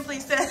just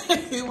simply said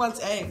who wants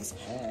eggs.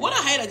 What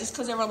I hate it just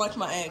because everyone liked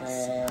my eggs.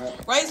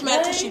 Ray's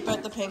mad because she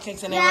burnt the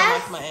pancakes and everyone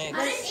liked my eggs.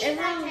 I didn't eat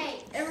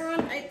pancakes.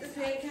 Everyone ate the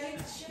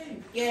pancakes?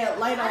 Yeah,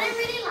 later. I didn't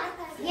really like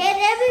pancakes. Yeah,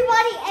 and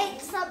everybody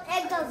ate some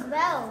eggs as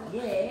well.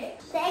 Yeah.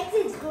 The eggs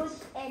is good.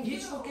 And You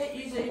just forget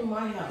you in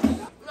my house. No,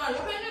 your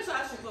pancakes are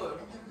actually good.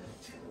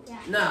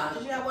 Nah.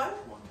 Did you have one?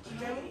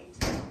 Jamie?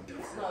 No,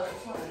 that's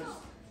not it.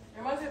 It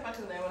reminds me of back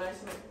in there when I used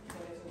to make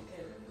pancakes as a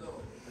kid.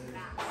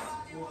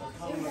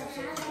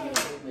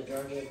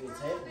 Majority of your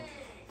table.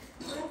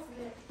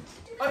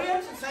 All you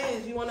have to say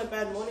is you want a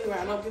bad morning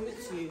round, I'll give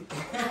it to you.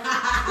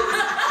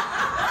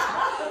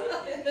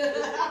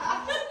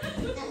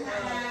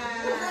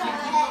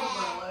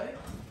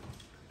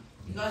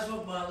 You guys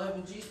want Milo?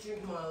 Would you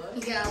drink Milo?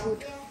 Yeah, I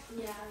would.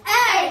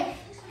 Hey!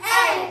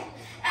 Hey!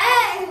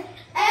 Hey!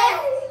 Hey!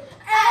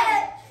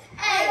 Hey!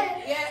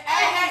 Hey! Yeah,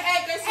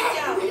 hey, go sit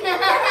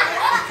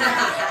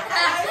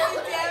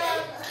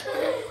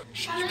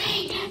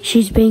down.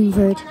 She's being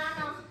rude.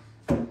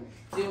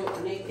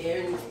 Still need air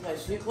in this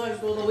place. You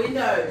closed all the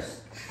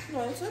windows.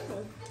 No, it's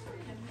open.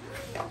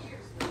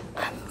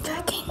 I'm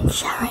joking.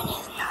 Sharon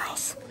is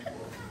nice.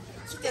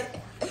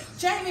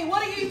 Jamie,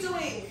 what are you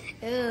doing?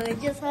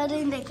 Just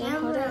holding the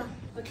camera.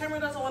 The camera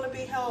doesn't want to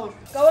be held.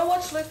 Go and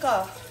watch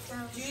Luca.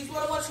 Do you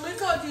want to watch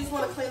Luca or do you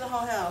want to clean the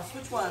whole house?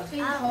 Which one?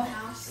 Clean the whole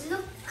house.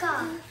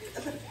 Luca.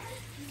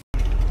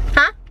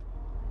 Huh?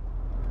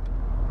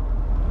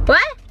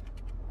 What?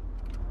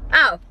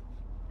 Oh.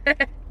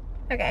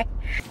 Okay.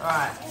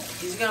 Alright,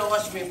 he's gonna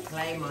watch me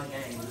play my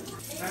game.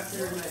 Grab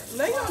the remote.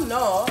 No, you're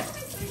not.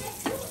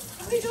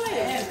 What are you doing?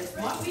 Yeah,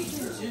 what we can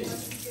do.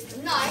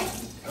 No,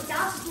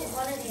 that's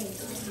what it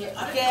is.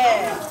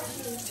 Yeah.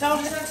 Tell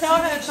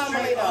her,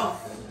 Carmelita.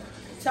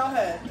 Tell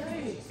her. No,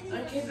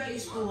 don't care about your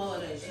school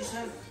holidays. You just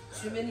have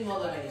too many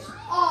holidays.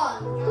 Oh.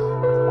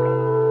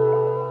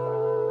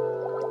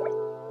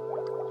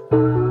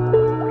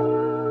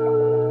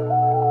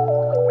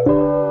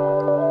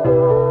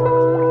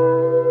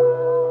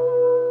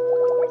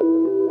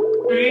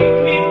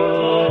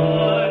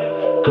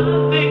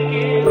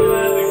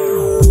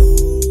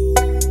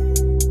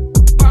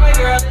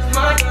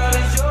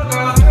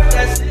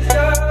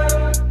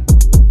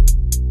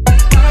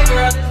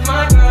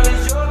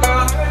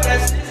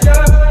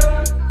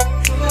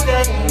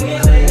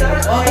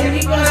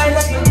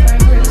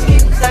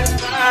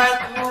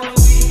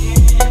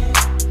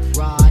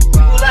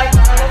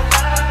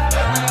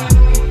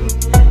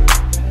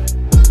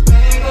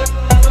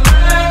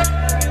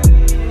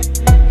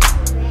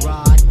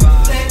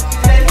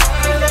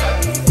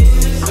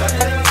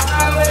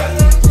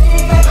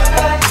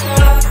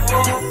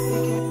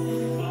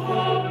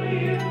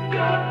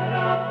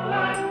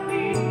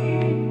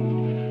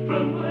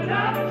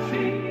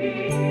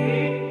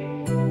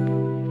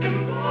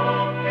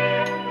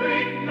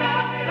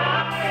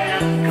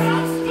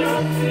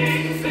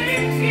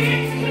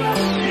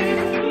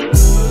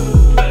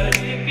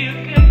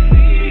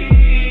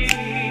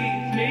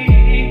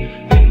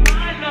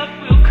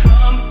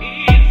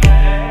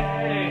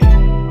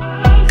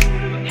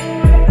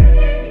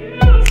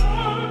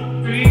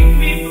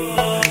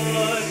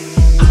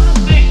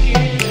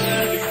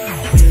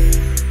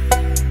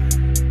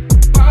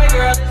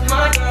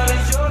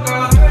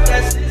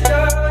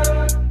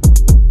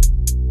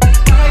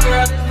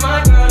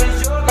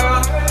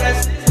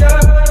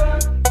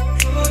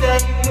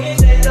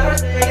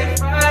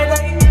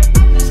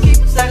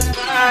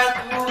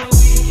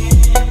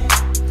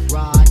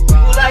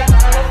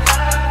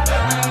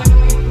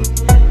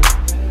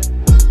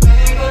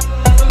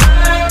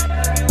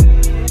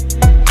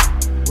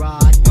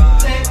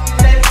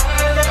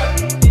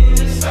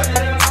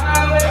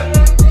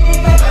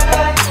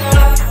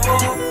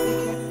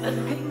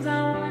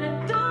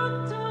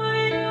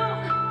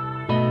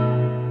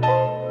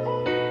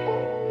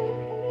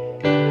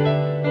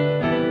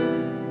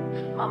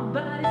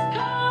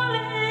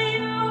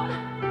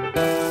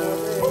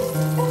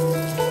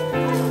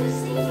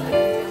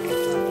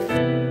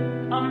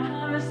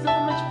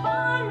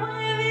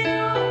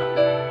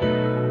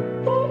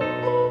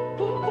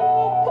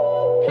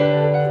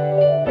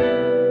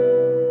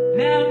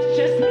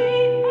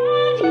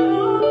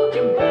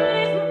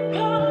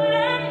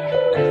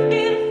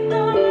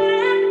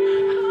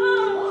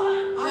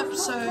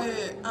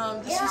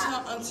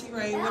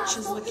 Which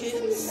is the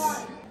kids.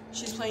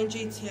 She's playing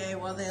GTA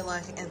while they're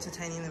like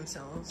entertaining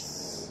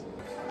themselves.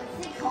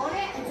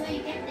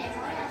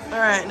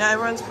 Alright, now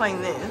everyone's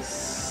playing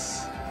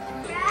this.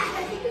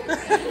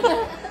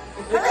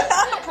 Hurry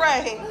up,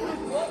 Ray!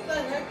 What the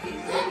heck is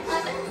this?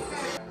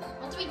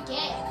 What do we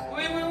get?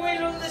 Wait,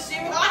 look at the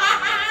ship.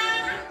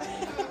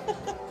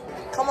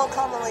 Come on,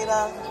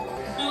 Carmelita.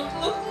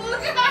 Look.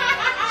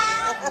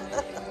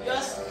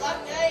 You're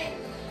stuck, eh?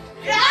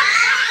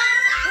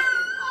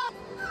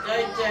 Go,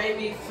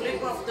 Jamie,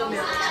 flip off the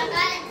milk.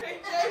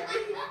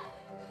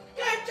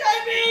 Go,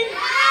 Jamie!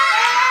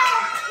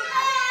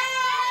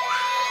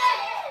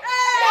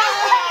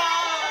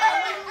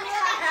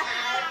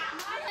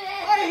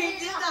 Oh, he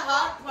did the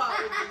hard part,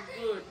 which is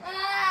good.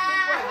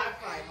 High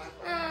five.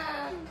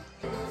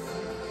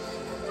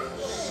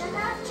 Shut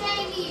up,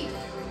 Jamie.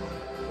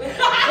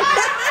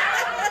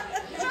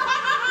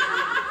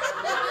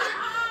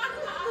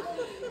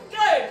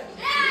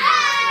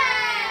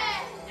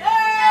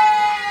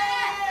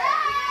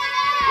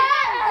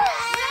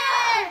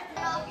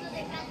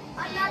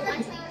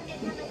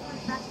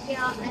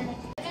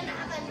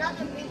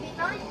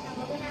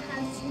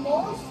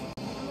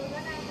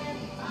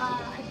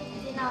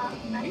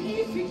 Who do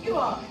you think you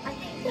are? I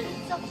think So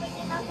for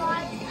dinner,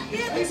 guys.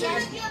 Yeah, this is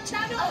your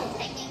channel. I'm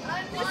taking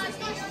over this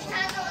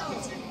channel.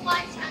 This is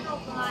my channel,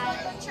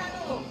 guys. Your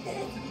channel.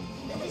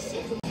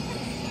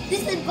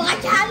 This is my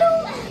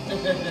channel.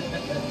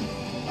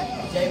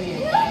 Jamie.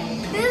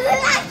 This is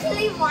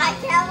actually my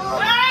channel.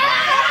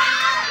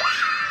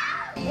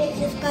 Hey,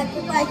 subscribe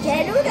to my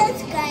channel.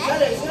 That's great.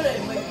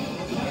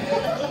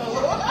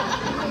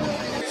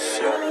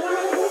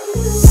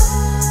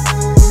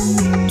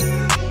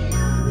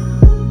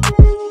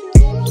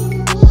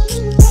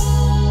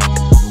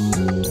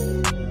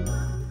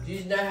 Do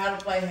you know how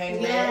to play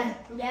hangman?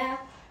 Yeah.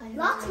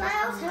 Last night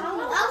I was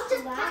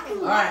just packing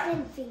Alright.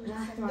 muffin things.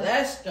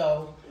 Let's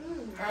go.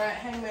 Alright,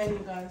 hangman, you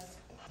guys.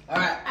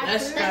 Alright,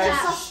 let's That's a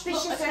go.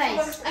 suspicious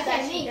face.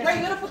 Okay, me. Right,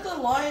 you gotta put the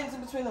lines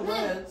in between the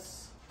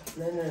words.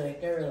 No,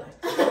 go relax.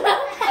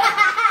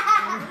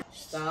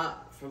 Start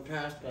from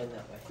Paris going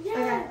that way.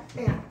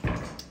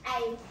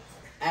 A.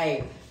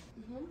 A.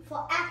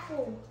 For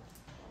apple.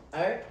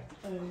 O.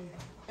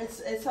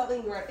 It's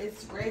something.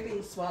 It's Ray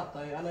being smart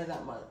though. I know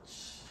that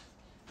much.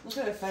 Look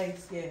at her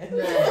face. Yeah.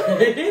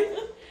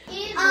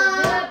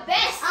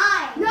 Best.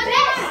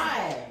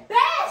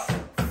 Best.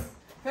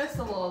 First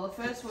of all, the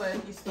first word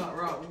you start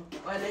wrong.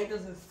 My name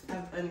doesn't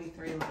have only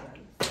 3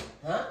 letters.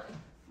 Huh?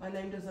 My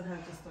name doesn't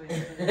have just 3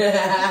 letters.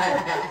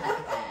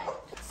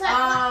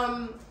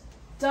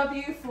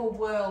 W for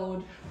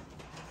world.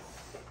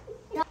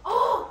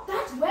 Oh,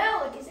 that's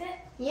world, is it?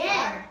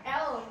 Yeah.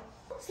 L.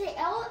 Say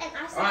L and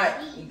I say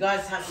Alright, E. you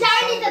guys have to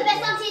Sharon is the solve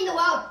best it. auntie in the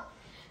world.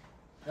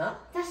 Huh?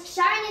 That's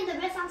Sharon is the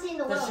best auntie in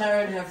the Does world.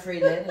 Sharon have 3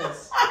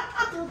 letters?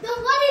 Then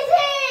what is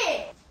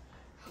it?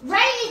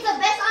 Ray is the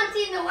best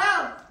auntie in the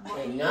world.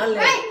 Hang on, Ray.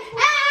 Len.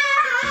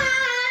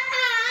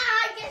 I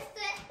guessed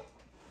it.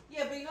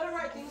 Yeah, but you gotta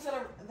write things that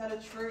are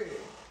true.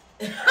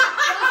 Do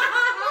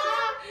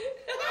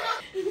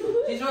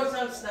you want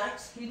some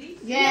snacks, cutie?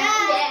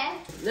 Yeah.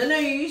 No,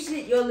 you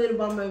sit your little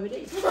bum over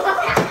there.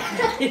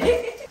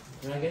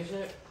 Can I guess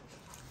it?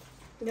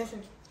 Yes, sir.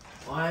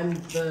 I'm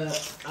the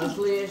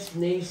ugliest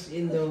niece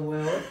in the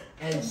world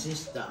and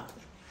sister.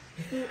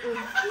 No,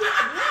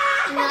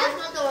 that's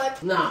not the word.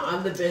 No,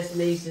 I'm the best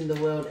niece in the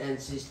world and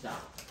sister.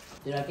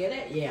 Did I get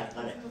it? Yeah, I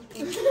got it.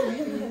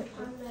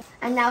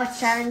 And now it's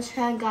Sharon's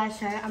turn, guys,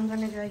 so I'm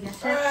gonna go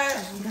guess it.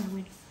 I'm gonna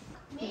win.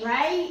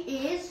 Ray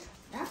is...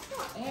 That's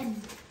not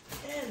N.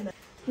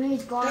 Who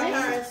is going?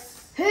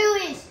 Who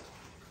is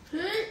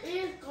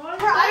going?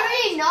 I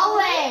already know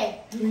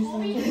it.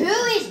 Who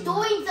is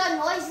doing the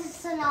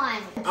noises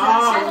tonight? Oh, I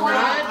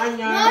know.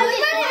 No, who's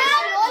doing the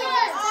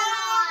noises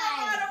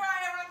tonight?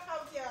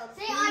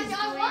 See, I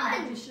just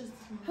won.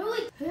 Who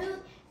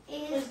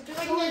is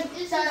doing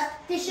the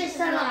dishes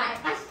tonight?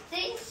 I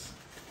think.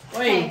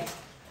 Wait,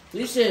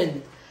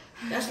 listen.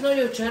 That's not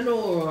your channel,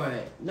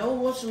 alright? No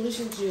one wants to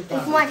listen to you.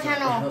 It's my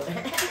channel.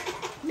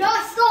 No,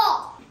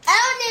 stop.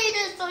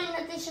 Elnita is doing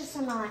the dishes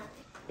tonight.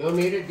 Your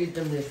Nita did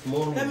them this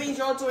morning. That means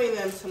you're doing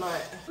them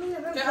tonight. Go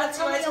ahead,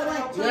 tell me gonna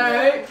help you.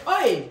 No.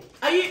 Oi,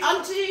 are you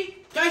auntie?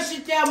 Go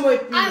sit down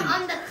with me.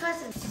 I'm the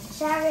cousin.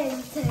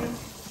 Sharon too.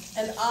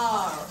 An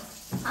R.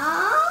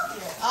 R?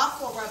 Yeah, R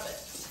for rabbit.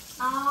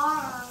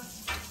 R.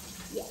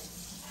 Yeah.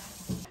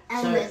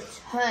 And So- the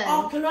turn.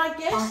 Oh, can I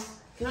guess?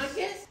 Can I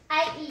guess?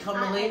 I-E-I.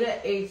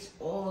 Carmelita eats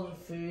all the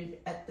food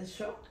at the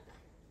shop.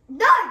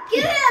 No,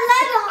 give it a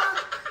letter.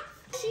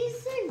 She's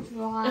so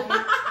dry.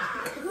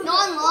 No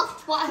one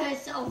laughed by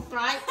herself,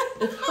 right?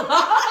 Give it a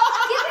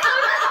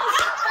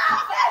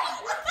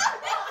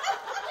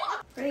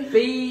letter.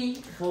 B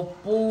for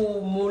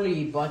Bull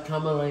Mully by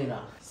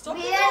Carmelita. Stop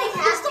We picking already on it.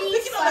 have Stop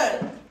these, picking on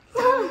it.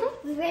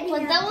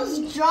 But that was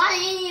dry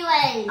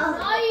anyway. No,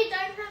 you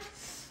don't have.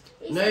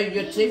 No,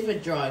 your teeth are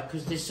dry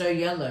because they're so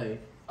yellow.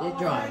 They're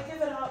dry. Ray,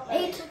 give it up, Are you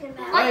mate. talking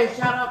about? Hey,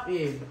 shut up,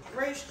 you.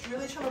 Ray's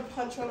really trying to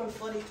punch on a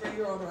bloody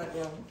 3-year-old right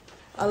now.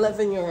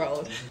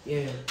 11-year-old.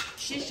 Yeah.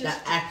 She's The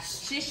just axe.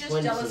 she's just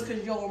Wednesday. jealous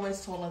because you're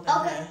almost taller than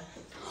Okay.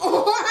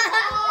 her.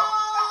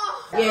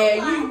 Yeah,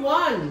 you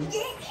won.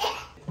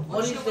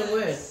 What is the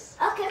word?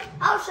 Okay,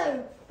 I'll show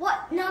you.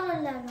 What? No.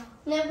 No.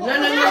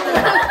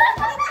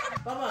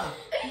 Baba,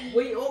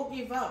 we all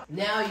give up.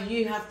 Now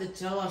you have to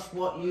tell us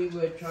what you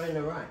were trying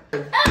to write.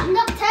 I'm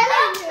not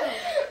telling you.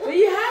 But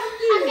you have to.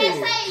 I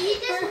can't say it. You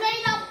just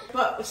made up.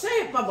 But say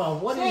it, Baba.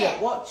 What is Say it?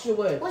 it. What's your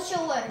word? What's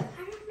your word?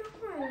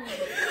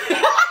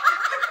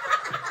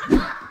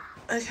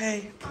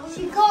 Okay.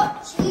 She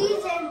got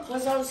cheese and...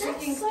 Because I was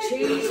thinking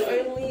cheese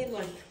only,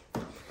 like,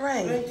 I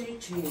Ray, don't do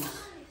cheese.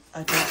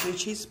 I don't do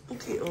cheese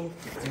poquito.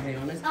 To be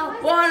honest. Oh.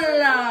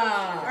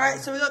 Voila! Alright,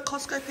 so we got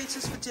Costco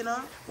pizzas for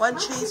dinner. 1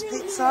 cheese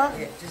pizza.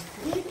 Yeah, just...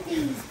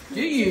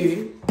 Do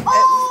you?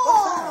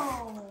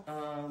 Oh!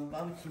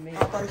 Barbecue meat.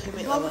 Barbecue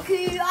meat lover.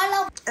 Barbecue, I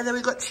love... And then we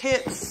got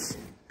chips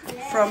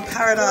from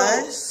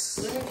Paradise.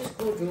 Let me just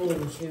go Julie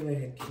and see where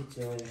her kids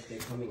are if they're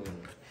coming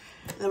in.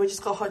 And then we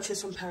just got hot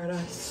chips from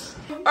Paradise.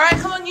 Alright,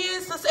 come on,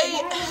 yous, let's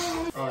eat.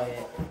 Oh,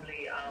 yeah.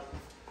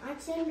 I'm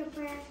saying the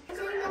prayer. I'm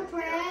saying the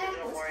prayer.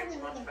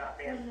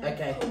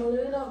 Okay.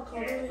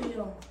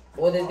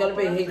 Well, there's going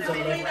to be heaps of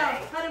them.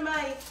 How do I?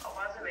 I'll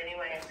ask them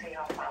anyway and see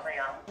how far they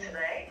are.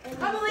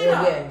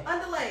 later. Yeah.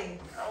 Underlay.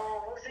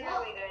 Oh, we'll see how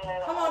we go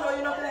later. Come on, or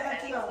you're not going to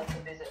have dinner.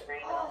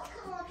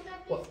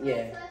 What?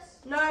 Yeah.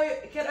 No,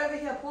 get over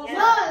here. Pause.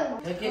 No.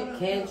 They get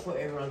cans for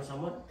everyone,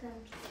 someone.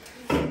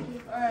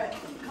 Alright,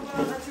 come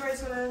on, Auntie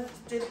Ray's going to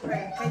do the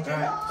prayer. Okay, Jen?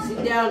 Alright, sit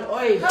down.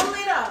 Oi. Come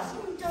later.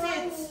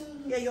 Sit.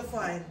 Yeah, you're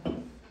fine.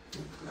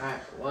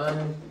 Alright,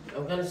 one.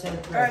 I'm going to say the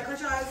prayer. Alright,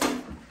 close your eyes.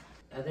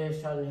 Our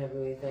dearest Father in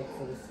heaven, we thank you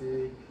for the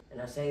food. And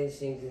I say these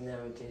things in the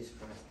name of Jesus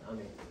Christ.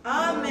 Amen.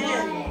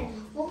 Amen.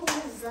 What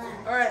was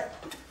that? Alright.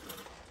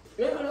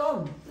 Leave it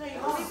on. No, you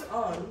can leave it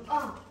on.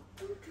 Oh.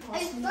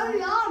 It's so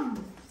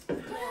yum.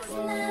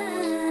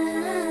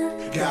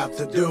 Got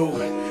to do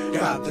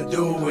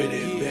with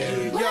it,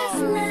 baby.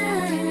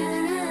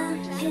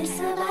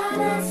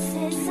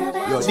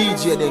 Yo,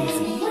 DJ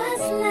Dempsey.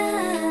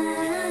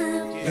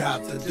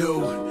 Got to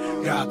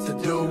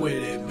do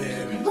with it,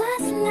 baby.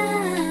 What's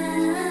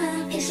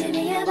love? It should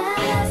be about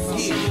us. It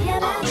should be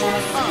about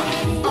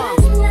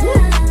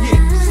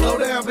Yeah, slow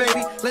down,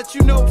 baby. Let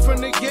you know from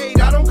the gate,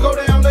 I don't go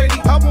down,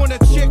 lady. I want a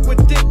chick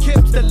with thick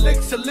hips that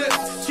licks her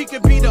lips. She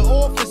could be the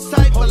office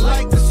type, but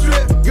like the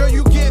strip. Girl,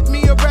 you get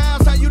me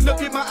aroused, how you look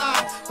in my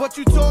eye. But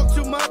you talk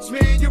too much,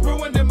 man, you're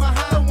ruining my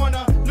high. I don't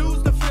wanna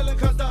lose the feeling,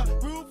 cause the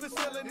roof is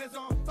ceiling is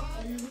on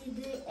fire.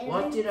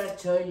 What did I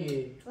tell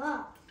you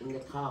What? in the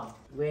car?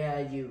 Where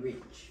are you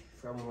rich?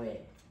 From where?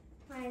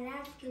 My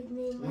dad gave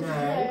me money.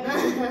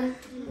 No.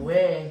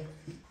 Where?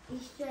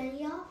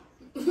 Australia.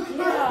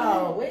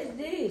 No, where's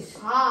this?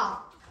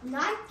 Ah.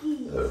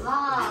 Nike.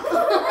 Ah.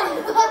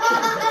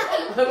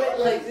 I went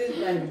like this,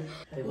 man.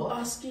 Hey, We're what?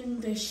 asking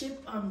the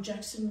ship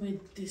Jackson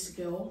with this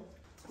girl.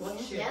 What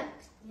shit? Yep.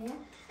 Yeah.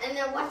 And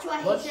then watch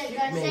what What he said. ship,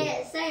 Go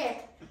man? say it.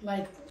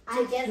 Like,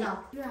 Together.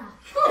 Yeah.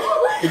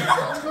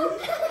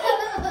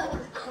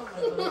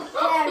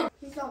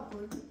 He's not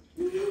good.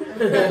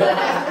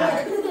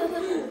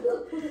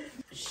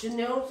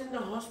 Chanel's in the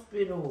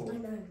hospital. I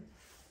know.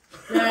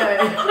 No.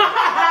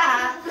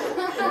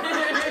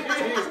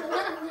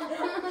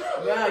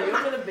 Wow, you're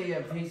gonna be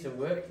a piece of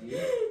work, you.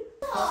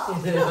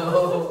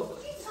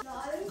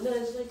 No,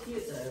 it's so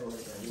cute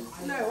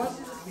though. No, once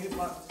it's a cute,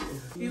 but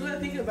you gotta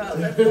think about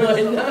that. I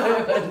know.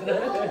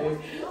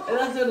 And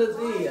that's what I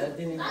see. I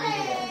didn't even think about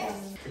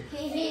that.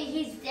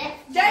 He's deaf.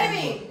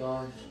 Jamie! Oh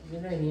gosh, you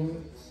know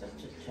him,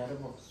 such a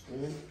chatterbox.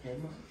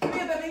 Came up. Come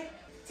here, baby.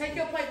 Take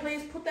your plate,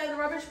 please. Put that in the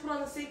rubbish, put on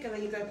the sink, and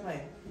then you go play.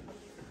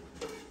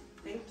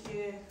 Thank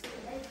you.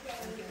 I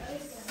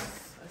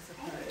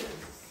suppose.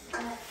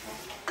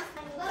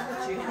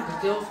 The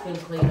girls can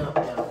clean up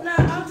now. No,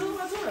 I'll do it.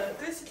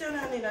 Go sit down,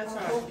 Annie. That's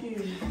alright. Help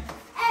you.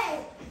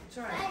 Hey. It's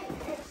alright.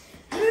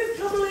 Who's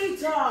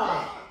Carmelita?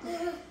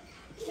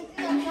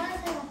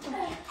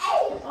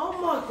 Oh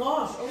my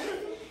gosh.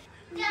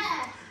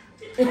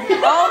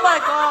 Oh my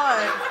god.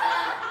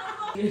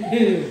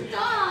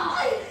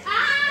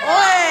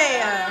 Oi!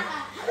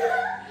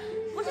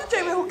 Look at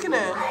Jamie hooking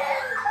it.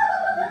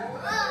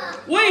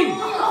 Wait!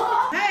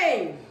 Hey!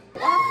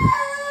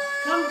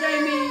 Come,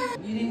 Jamie.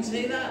 You didn't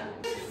see that?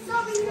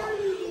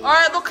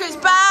 Alright, look who's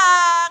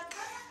back.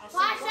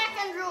 5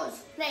 second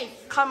rules, please.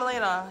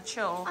 Carmelita,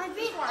 chill. I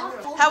beat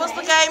How was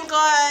the game,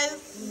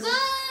 guys?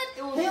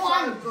 Good. Who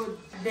won? good.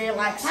 They're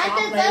like Had star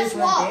the players best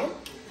right walk. there.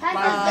 Had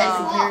the best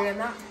walk. And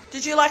that.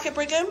 Did you like it,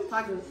 Brigham?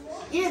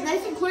 Yeah,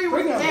 Nathan Cleary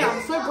was there.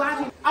 I'm so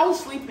glad I was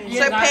sleeping.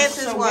 So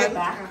Panthers so won. we're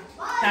back.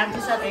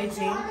 Panthers had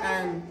 18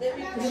 and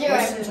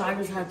Western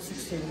Tigers had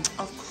 16.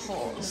 Of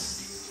course.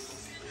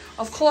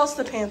 Of course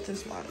the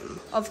Panthers won.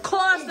 Of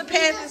course the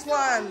Panthers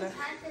won.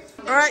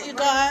 Alright, you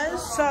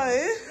guys,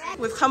 so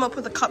we've come up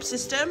with a cup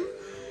system.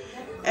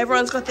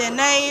 Everyone's got their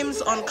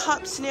names on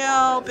cups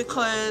now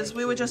because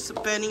we were just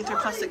burning through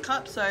plastic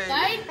cups. So,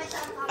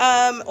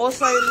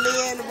 also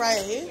Leah and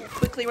Ray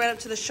quickly ran up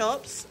to the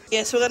shops.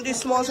 Yeah, so we're gonna do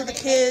s'mores with the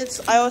kids.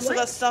 I also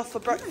got stuff for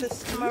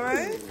breakfast tomorrow.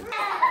 Is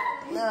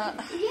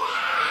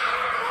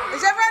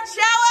everyone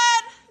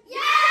showered?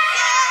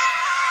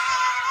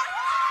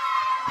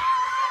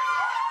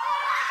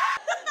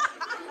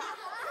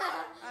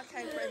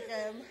 Okay,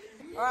 Brigham.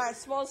 Alright,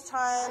 s'mores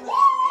time.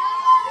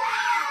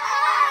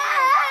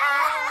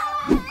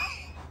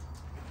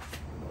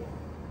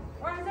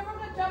 Alright, has everyone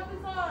got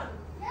jumpers on?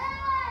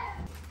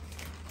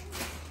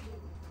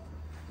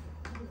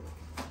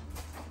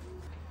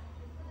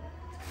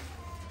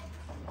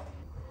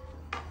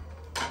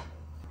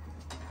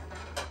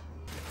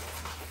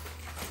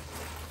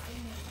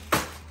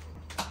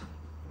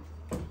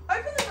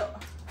 Open the door.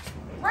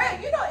 Ray,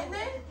 are you not in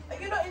there?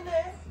 Are you not in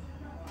there?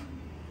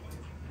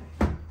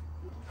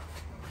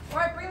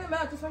 Alright, bring them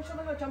out. Just make sure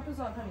they got jumpers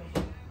on, honey.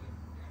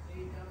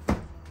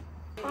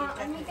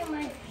 I need to get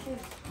my shoes.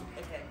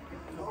 Okay.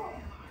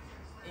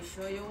 You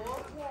sure you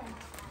will? Yeah.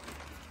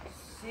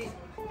 Sit.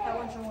 That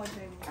one's your one,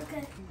 Jamie.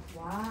 Okay.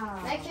 Wow.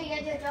 Make sure you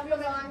get your jumper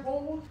on.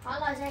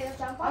 Hi, is that your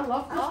jumper? I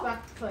love this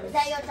back place. Is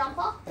that your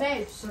jumper?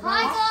 Babes.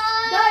 Hi,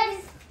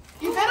 guys.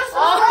 You better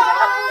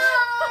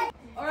Hi.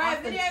 Alright,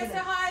 video,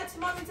 say hi to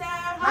mom and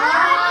dad.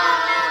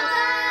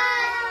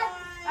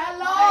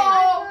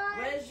 Hello.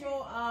 Where's your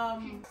What are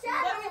we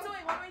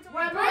doing?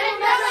 We're playing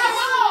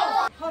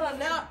basketball. Hold on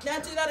now.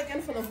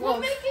 We're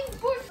making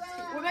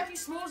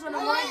s'mores on the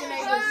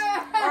neighbors.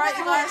 Alright,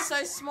 you guys,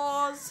 so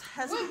s'mores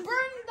has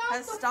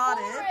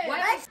started.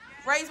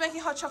 Ray's making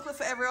hot chocolate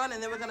for everyone,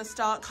 and then we're going to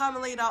start.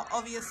 Carmelita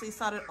obviously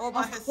started all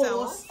by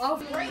herself. On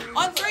 3,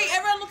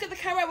 everyone look at the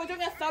camera. We're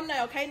doing a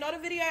thumbnail, okay? Not a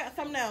video, a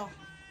thumbnail.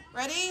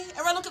 Ready?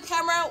 Everyone look at the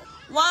camera.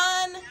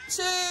 1,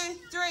 2,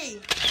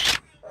 3.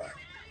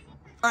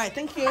 Alright,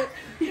 thank you.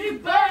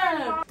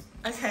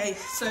 Okay,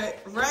 so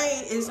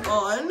Ray is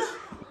on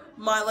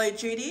Milo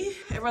duty.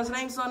 Everyone's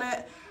name's on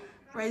it.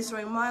 Ray's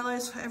doing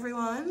Milos for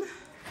everyone.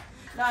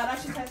 No, it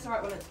actually tastes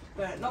alright when it's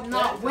burnt. Not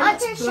burnt. When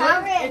it's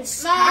burnt,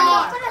 it's I'm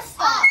not gonna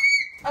stop.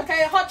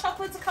 Okay, hot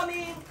chocolates are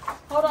coming.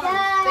 Hold on.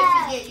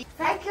 Yeah.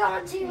 Thank you,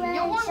 Auntie Ray.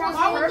 Your one was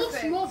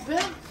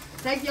perfect.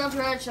 Thank you, Auntie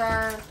Ray,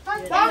 Sharon.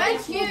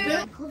 Thank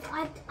you.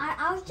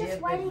 I was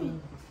just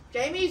waiting.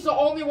 Jamie's the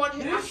only one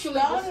who actually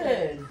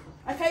started.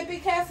 Okay, be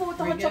careful with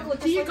the hot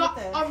chocolate. Do you got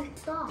do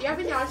you have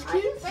any ice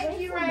cream? Thank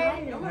you,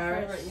 Ray. You're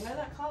my favorite. You know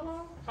that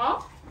color?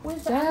 Huh?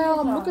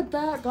 Damn, look at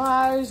that,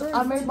 guys.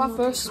 I made my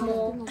first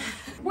s'more.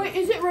 Wait,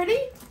 is it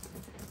ready?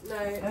 No.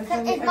 Is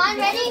mine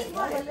ready? Is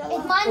mine ready?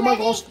 Oh my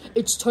gosh,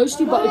 it's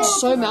toasty, but it's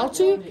so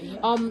melty.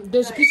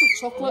 There's a piece of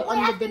chocolate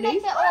under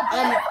beneath.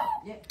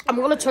 I'm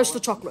gonna toast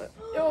the chocolate.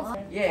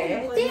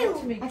 Yeah. Okay,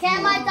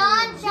 am I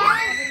done,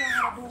 Sharon?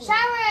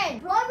 Sharon,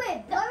 blow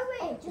it.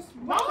 Just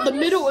blow The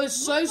middle is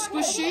so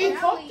squishy.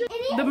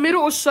 The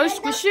middle is so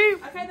squishy.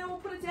 Okay, then we'll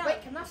put it down.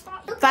 Wait, can I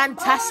start?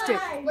 Fantastic.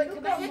 Wait,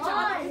 can I get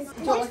Is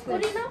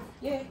good enough?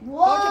 Yeah.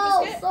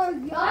 Whoa, so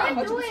And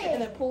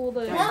then pull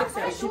the sticks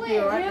out. do it.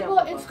 Yeah,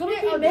 but it's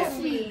gonna be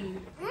messy.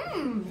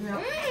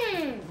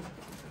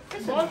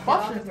 It's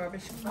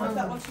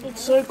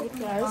so good,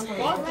 guys.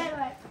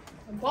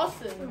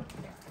 Boston.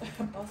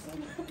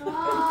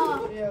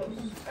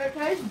 It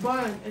tastes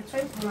burnt. It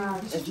tastes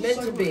bad. It's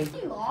meant to be.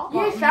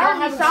 Yeah,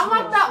 Sharon, you sound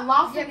like that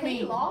laughing at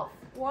me.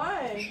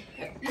 Why?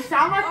 You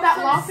sound like that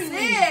laughing at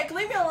me. Sick.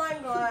 Leave me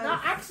alone, guys. No,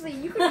 actually,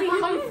 you could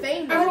become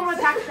famous. Everyone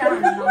attack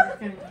Sharon. No, I'm just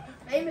kidding.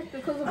 Famous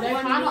because of They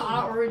kind of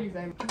are already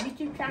famous.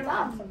 YouTube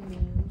channel.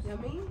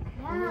 Yummy.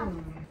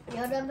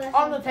 You're the best.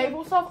 On the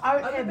table stuff, I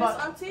don't Are care, the best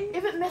but auntie?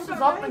 if it messes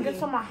up and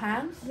gets on my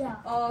hands,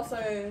 Oh, so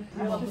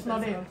that's just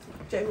not it.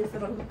 Jamie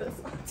said I'm the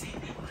best auntie.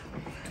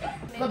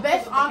 The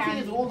best auntie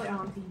is all the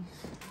aunties.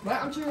 Wait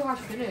until I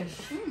finish.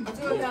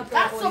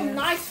 That's some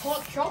nice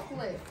hot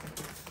chocolate.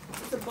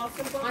 It's a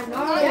Boston bar. I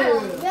know.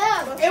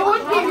 Yeah. It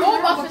would be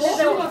more busted if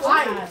there was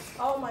ice.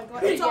 Oh my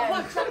god, it's a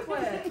hot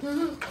chocolate.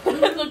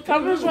 The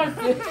camera's right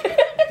there.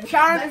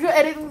 Sharon, if you're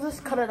editing this,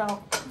 cut it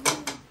out.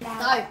 No,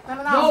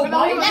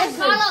 why let's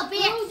not be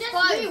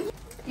exposed.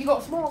 You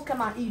got small,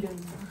 can I eat them?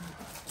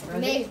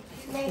 Me.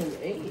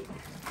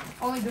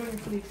 Only doing it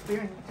for the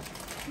experience.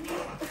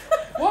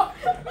 What?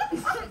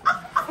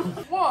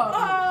 What?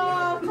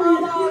 Oh,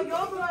 Carlo,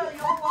 you're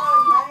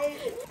one,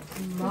 mate.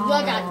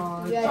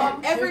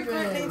 Every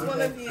group needs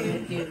one of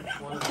you.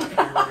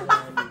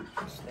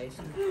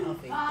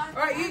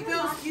 Alright, you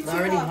girls, you two. I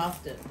already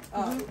huffed it.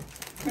 Oh.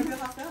 Have you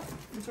huffed out?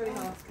 It's already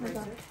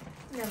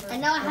huffed.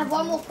 And now I have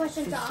one more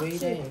question to ask you, 3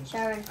 days.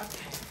 Sharon.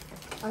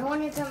 I don't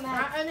want you to come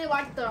back. I only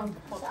like the.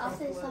 So I'll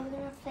say something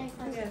to say.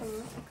 Yes.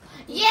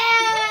 Yay!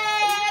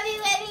 I've been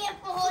waiting here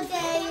for all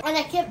day. And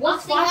I kept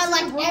asking her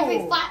like every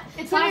 5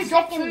 It's when you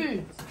drop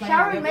food.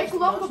 Sharon, make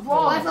longer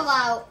vlogs.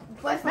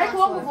 Make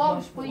longer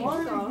vlogs, please.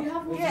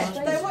 Yeah,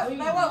 they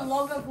want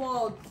longer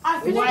vlogs. I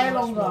finished way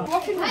longer.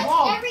 Watching the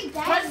vlog. Every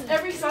day. Press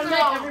every Sunday,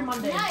 every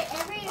Monday. No,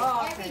 every day.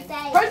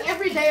 Press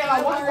every day and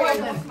I watch all of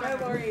them. No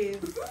worries.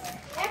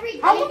 Every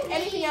day.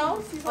 Anything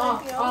else? You got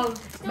anything else?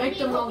 Make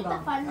them longer.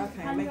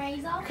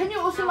 Fundraiser. Can you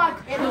also like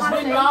edit my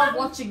face? Love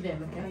watching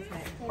them. Okay.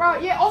 Bro,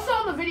 yeah, also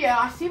on the video,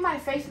 I see my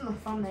face in the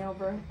thumbnail,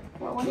 bro.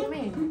 What do you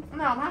mean?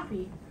 No, I'm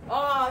happy.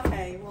 Oh,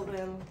 okay. Well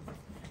then,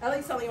 at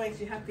least something makes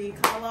you happy,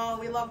 Carla.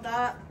 We love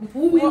that.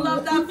 We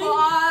love that for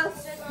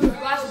us. You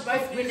guys are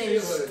both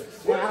winners.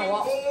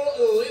 Wow.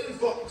 Lynn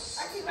Fox,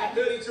 at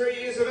 33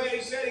 years of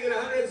age, standing at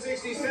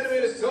 160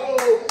 centimeters tall,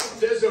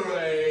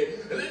 Desoray,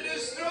 the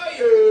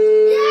Destroyer.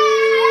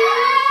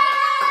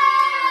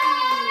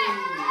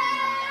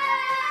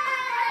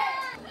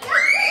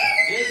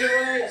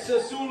 Desoray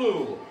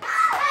Sasulu.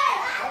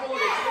 Have a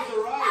look at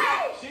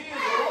Desoray. She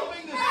is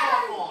robbing the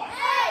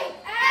spotlight.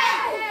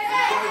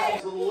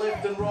 The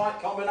left and right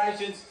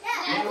combinations.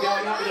 Now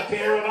going up with a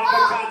pair of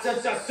uppercuts.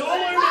 It's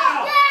Sasulu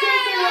now.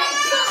 Desoray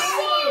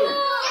Sasulu.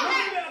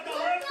 What about the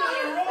left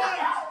and the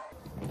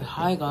right?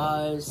 Hi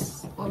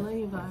guys. Hello,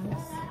 you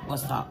guys.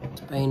 What's up?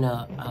 It's been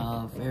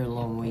a very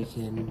long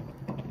weekend,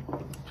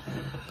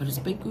 but it's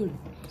been good.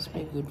 It's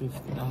been good with,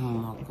 oh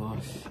my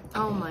gosh.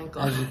 Oh my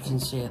god. As you can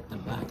see at the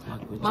back,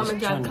 like we're Mum just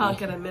and Dad can't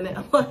get a minute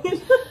alone.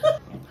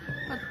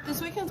 But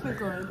this weekend's been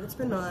good. It's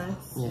been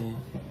nice. Yeah.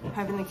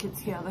 Having the kids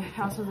here. The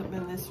house hasn't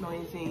been this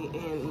noisy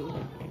in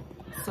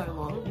so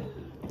long.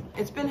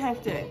 It's been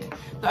hectic.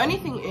 The only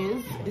thing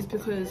is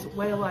because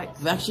we're like...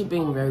 We've actually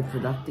been very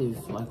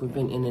productive. Like we've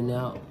been in and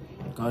out,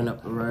 going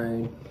up the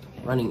road,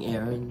 running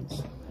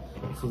errands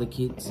for the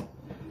kids.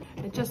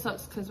 It just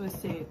sucks because we're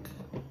sick.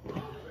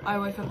 I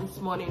woke up this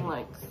morning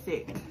like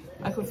sick.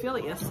 I could feel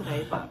it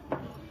yesterday, but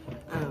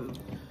I'm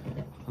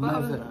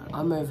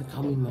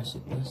overcoming my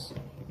sickness.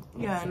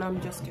 Yeah, and I'm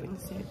just getting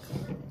sick.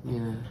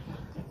 Yeah.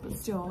 But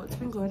still, it's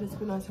been good. It's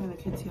been nice having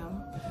the kids here.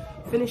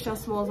 Finished our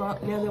smalls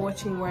up. Now they're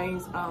watching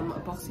Ray's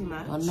boxing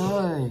match. I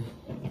know.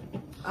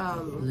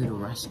 Little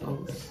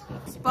rascals.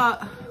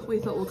 But we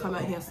thought we'll come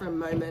out here for a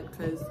moment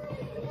because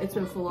it's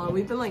been full on.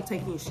 We've been like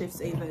taking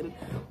shifts even.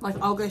 Like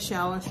I'll go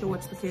shower, she'll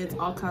watch the kids,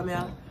 I'll come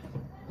out.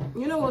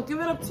 You know what, give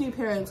it up to your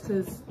parents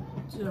because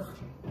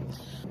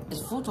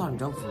it's a full-time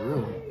job for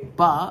real.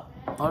 But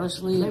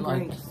honestly, no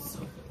like breaks.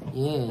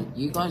 Yeah,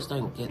 you guys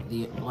don't get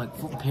the like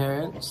for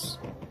parents.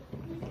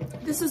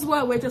 This is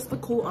why we're just the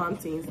cool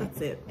aunties,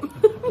 that's it.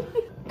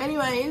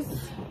 Anyways,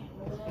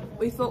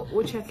 we thought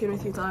we'll check in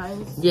with you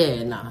guys.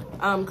 Yeah,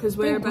 nah. Because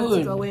we're about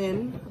to go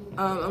in.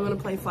 I'm gonna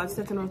play 5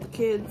 seconds with the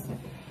kids,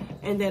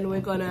 and then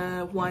we're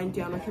gonna wind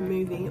down like a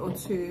movie or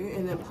two,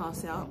 and then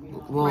pass out.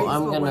 Well, Ray's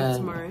I'm got work gonna.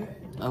 tomorrow.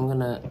 I'm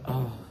gonna.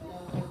 Oh.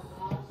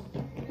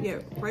 Yeah,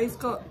 Ray's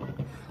got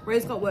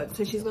work,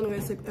 so she's gonna go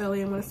sleep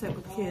early. I'm gonna stay up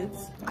with the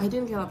kids. I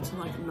didn't get up till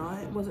like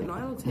 9. Was it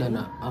 9 or 10?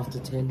 No, after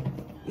 10.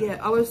 Yeah,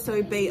 I was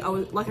so beat. I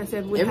was, like I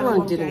said,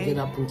 everyone didn't get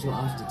up until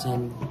after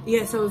 10.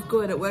 Yeah, so it was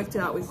good. It worked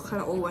out. We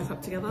kind of all woke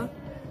up together.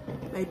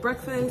 Made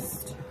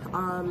breakfast.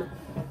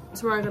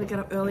 Tomorrow I'm gonna get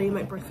up early,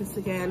 make breakfast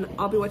again.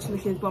 I'll be watching the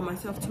kids by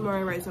myself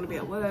tomorrow. Ray's gonna be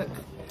at work.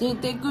 They're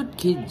good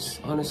kids,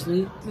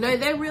 honestly. No,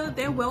 they're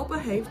well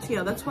behaved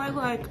here. That's why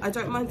like I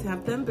don't mind to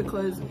have them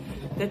because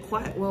they're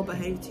quite well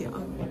behaved here.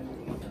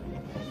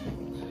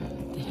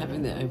 They're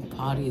having their own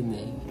party in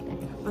there.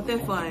 But they're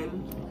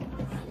fine.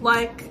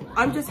 Like,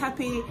 I'm just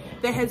happy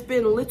there has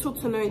been little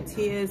to no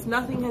tears.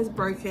 Nothing has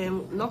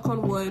broken, knock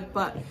on wood,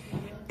 but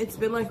it's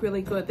been like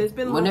really good. There's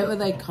been whenever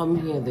they come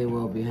here, they're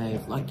well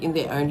behaved. Like in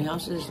their own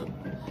houses.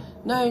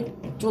 No,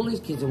 Julie's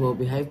kids are well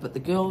behaved, but the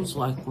girls,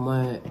 like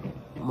my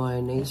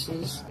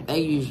nieces, they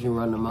usually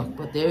run amok,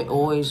 but they're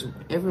always,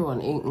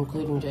 everyone,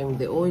 including Jamie,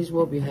 they're always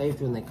well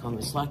behaved when they come.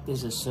 It's like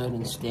there's a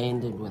certain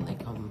standard when they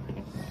come.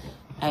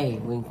 Hey,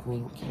 wink,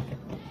 wink.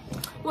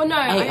 Well, no,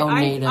 hey,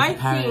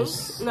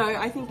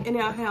 I think in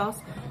our house,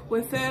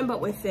 we're firm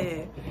but we're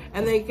fair.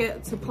 And they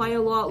get to play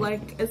a lot,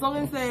 like, as long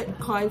as they're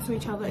kind to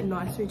each other and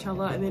nice to each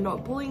other and they're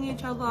not bullying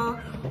each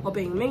other or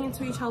being mean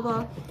to each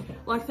other,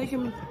 like, they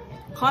can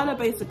kind of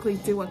basically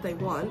do what they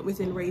want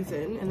within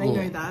reason, and they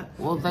know that.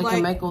 Well, they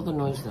can make all the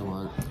noise they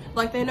want.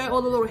 Like, they know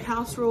all the little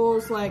house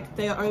rules, like,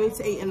 they are only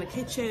to eat in the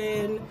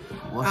kitchen.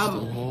 Wash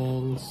their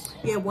hands.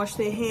 Yeah, wash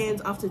their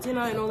hands after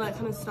dinner and all that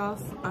kind of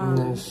stuff.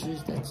 No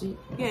shoes, that's it.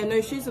 Yeah, no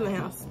shoes in the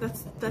house.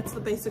 That's the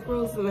basic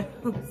rules in the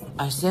house.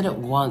 I said it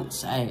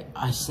once, hey,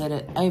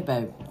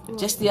 babe,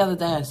 just the other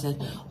day I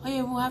said, oh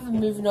yeah, we'll have a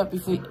movie night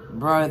before you...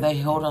 Bro, they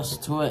held us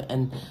to it,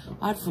 and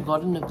I'd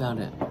forgotten about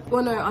it.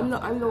 Well, no, I'm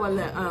the one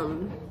that,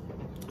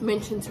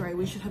 mentioned to Ray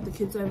we should have the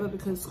kids over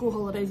because school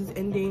holidays is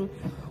ending.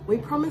 We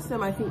promised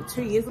them, I think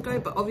 2 years ago,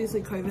 but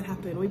obviously COVID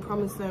happened. We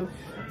promised them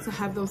to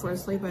have them for a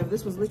sleepover.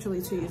 This was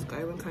literally 2 years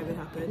ago when COVID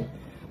happened.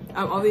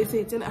 Obviously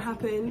it didn't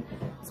happen,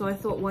 so I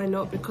thought why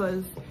not,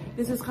 because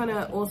this is kind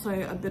of also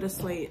a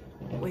bittersweet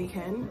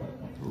weekend.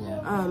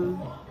 Yeah.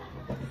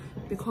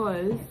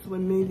 Because we're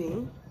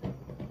moving.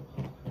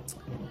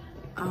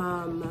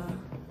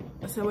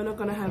 So we're not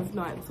gonna have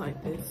nights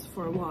like this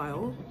for a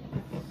while.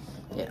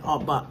 Yeah, oh,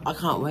 but I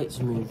can't wait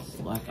to move.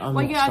 Like, I'm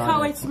well, yeah, excited. I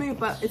can't wait to move,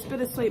 but it's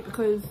bittersweet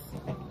because,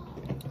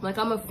 like,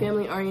 I'm a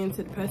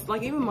family-oriented person.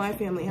 Like, even my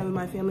family, having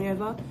my family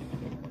over.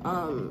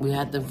 We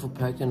had them for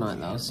poker night,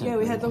 though. So yeah,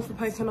 we had them for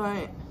poker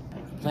night.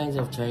 Plans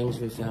have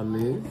changed with our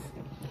move.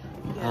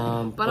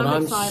 Yeah. But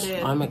I'm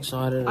excited. I'm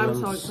excited. I'm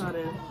so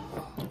excited.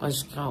 I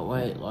just can't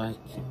wait. Like,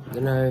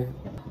 you know,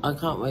 I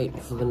can't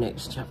wait for the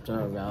next chapter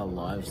of our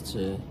lives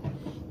to,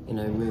 you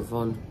know, move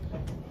on.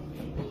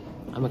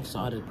 I'm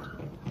excited.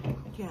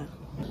 Yeah.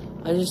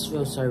 I just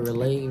feel so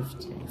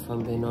relieved, if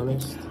I'm being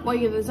honest. Well,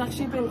 yeah, there's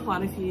actually been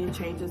quite a few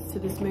changes to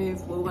this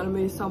move. We were going to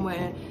move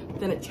somewhere,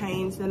 then it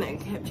changed, then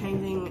it kept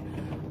changing.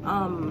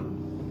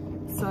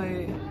 So,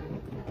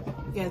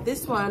 yeah,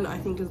 this one I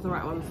think is the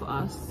right one for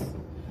us.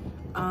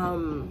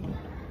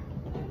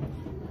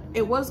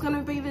 It was going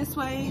to be this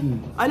way.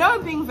 I know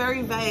I'm being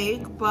very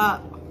vague,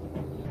 but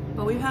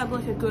we've had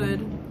like a good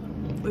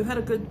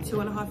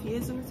 2.5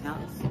 years in this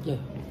house. Yeah.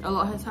 A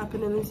lot has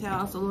happened in this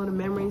house. A lot of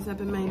memories have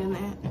been made in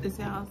this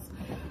house.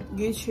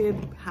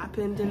 YouTube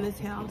happened in this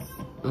house.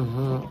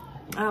 Mm-hmm.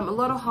 A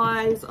lot of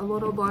highs, a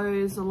lot of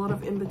lows, a lot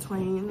of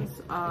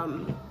in-betweens.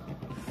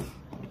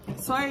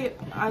 So I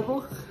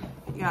look,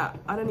 yeah,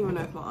 I don't even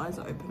know if my eyes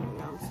are open right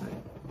now,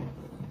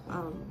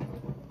 so.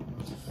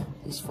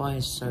 This fire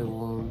is so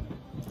warm.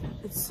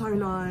 It's so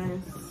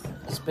nice.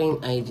 It's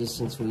been ages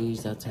since we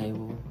used our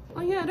table.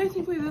 Oh yeah, I don't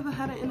think we've ever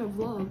had it in a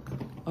vlog.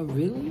 Oh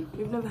really?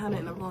 We've never had it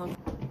in a vlog.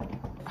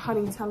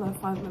 Honey, tell her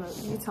 5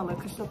 minutes. You tell her,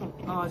 because she's not gonna...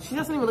 Oh, she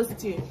doesn't even listen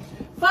to you.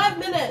 5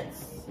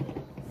 minutes!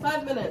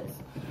 5 minutes.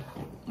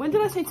 When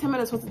did I say 10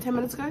 minutes? Was it 10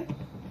 minutes ago?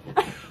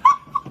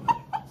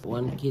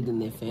 One kid in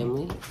their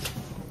family.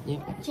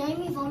 Yep.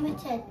 Jamie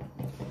vomited.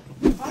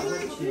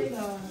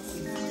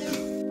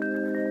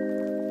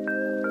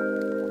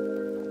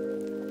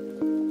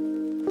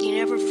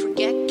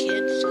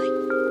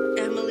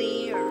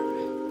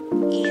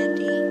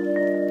 Andy.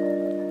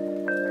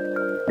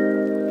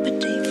 But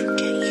they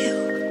forget you.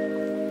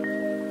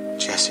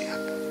 Jesse, I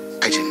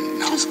didn't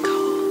know. Just go.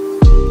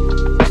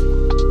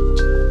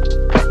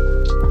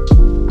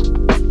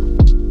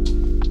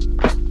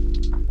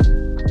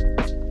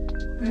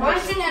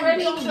 Ocean and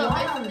beach.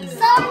 Sorry,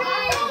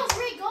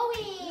 we're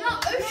going. No,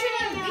 ocean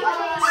and beach.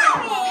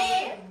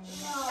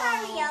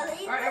 Sorry,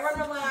 Ellie. Alright,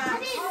 everyone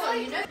relax.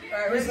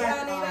 Alright, ready,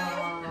 Anita?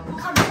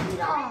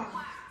 Computer.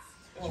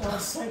 Oh,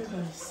 so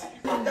close.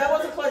 That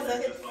wasn't close,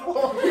 that hit the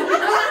floor.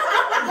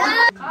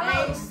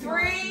 Name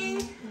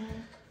 3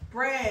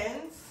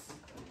 brands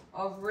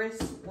of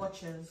wrist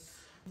watches.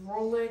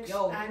 Rolex,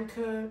 Yo.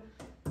 Anchor,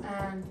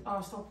 and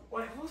stop.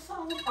 Wait, what's that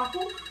other?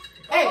 Apple?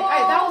 Hey,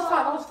 that was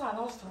fine.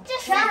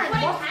 Just Sharon,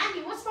 what?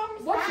 candy. What's wrong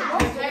with What's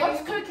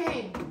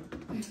cocaine?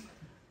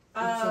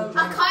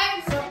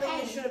 Something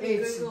you should be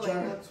It's Googling,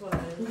 junk. that's what it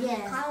is.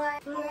 Yeah.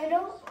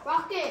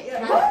 Rocket.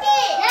 Yeah.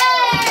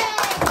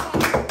 Rocket!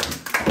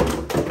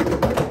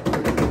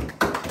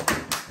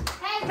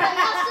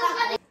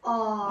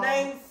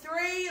 Name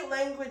 3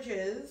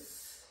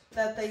 languages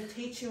that they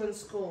teach you in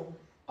school.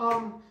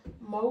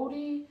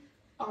 Moldy,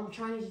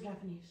 Chinese and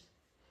Japanese.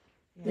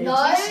 No.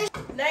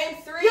 Name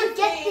 3 You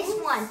get things.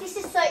 this one. This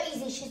is so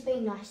easy. She's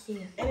being nice to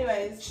you.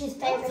 Anyways, She's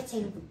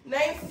favoriting.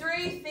 name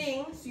 3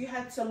 things you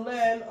had to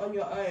learn on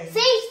your own.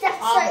 See, that's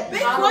so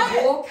Big easy. How to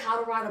quiet. walk,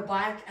 how to ride a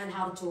bike, and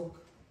how to talk.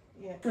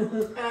 Yeah.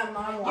 And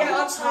I'm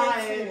Yeah,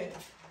 tired.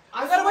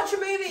 I gotta watch a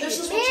movie. Let's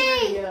just watch a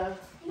movie, yeah.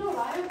 You know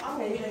what? I'm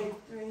name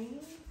 3.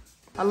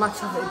 I'd like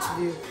to have an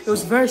interview. It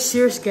was a very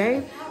serious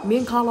game. Me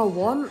and Carla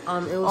won. It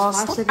was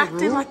 5 second acting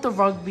rule. like the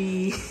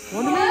rugby.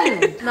 What do you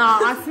mean? Nah,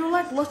 I feel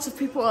like lots of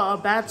people are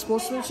bad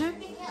sportsmanship.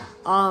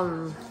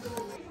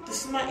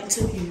 This is my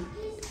interview.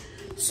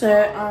 So,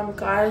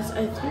 guys,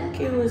 I think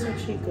it was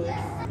actually good.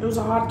 It was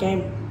a hard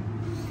game.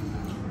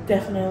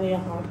 Definitely a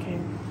hard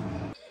game.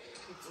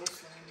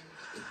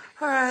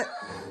 Alright,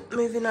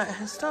 movie night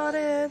has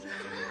started.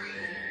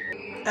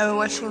 And we're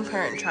watching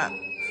Parent Trap.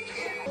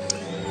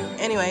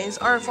 Anyways,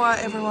 au revoir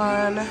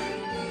everyone.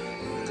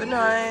 Good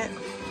night.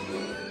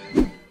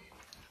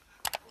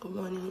 Good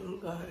morning,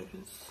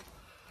 guys.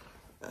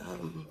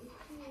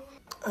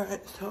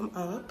 Alright, so I'm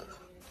up.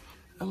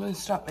 I'm gonna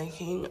start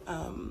making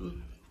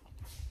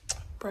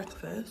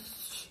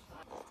breakfast.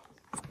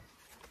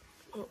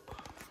 Oh.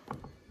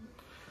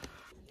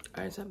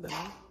 Alright, is that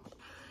better?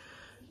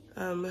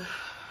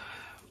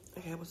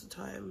 Okay, what's the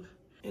time?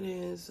 It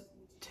is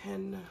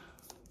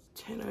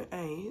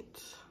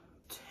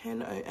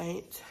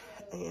 10:08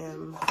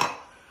 a.m.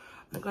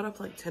 I got up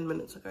like 10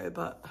 minutes ago,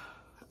 but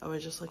I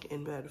was just like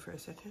in bed for a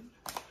second.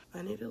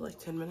 I needed like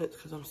 10 minutes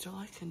because I'm still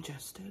like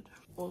congested.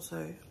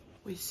 Also,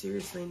 we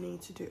seriously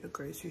need to do a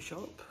grocery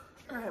shop.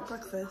 All right,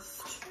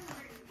 breakfast.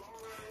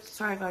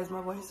 Sorry guys,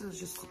 my voice is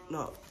just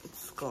not,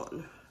 it's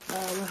gone.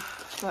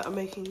 But I'm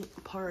making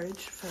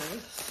porridge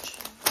first.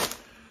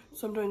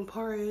 So I'm doing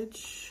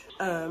porridge,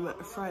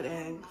 fried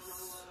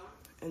eggs,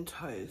 and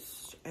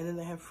toast, and then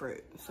they have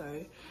fruit. So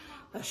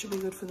that should be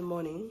good for the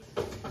morning.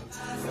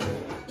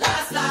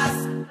 Last,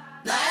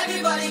 now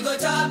everybody go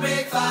to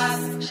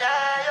breakfast.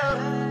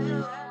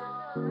 Sharon.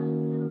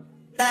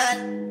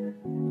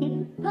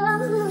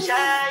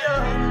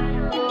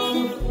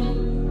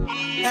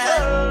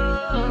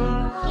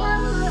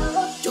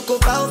 You go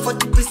bow for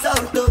the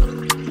result, though.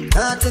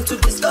 Nothing to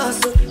discuss,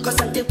 cause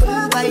I did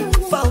by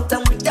default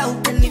and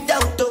without any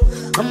doubt, though.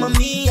 I'm a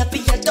me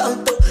happy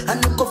adult, though. I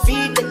no go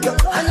feed the girl,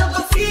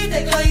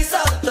 is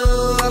out,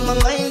 though. I'm a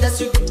mind that's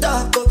you can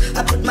talk, oh.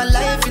 I put my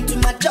life into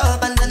my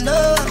job and I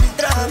know I'm in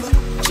trouble.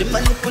 She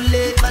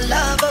manipulate my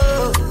love,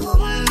 oh.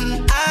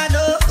 I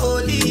know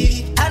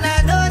holy, and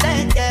I know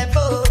that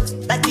devil.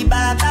 Like the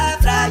Baba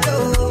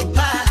Frayo,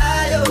 my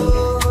ayo,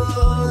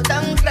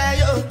 don't cry,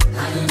 yo.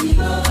 And if you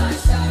go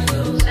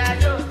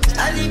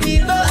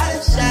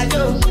and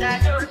shadow,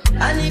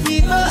 and if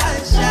you go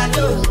and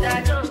shadow,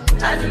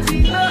 and if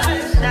you go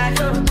and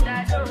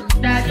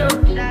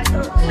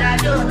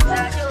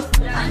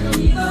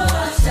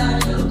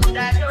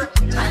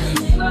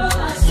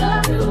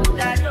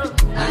shadow,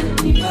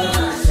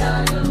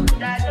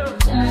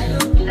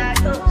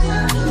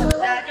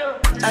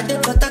 I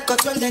did what I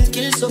got when then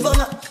kill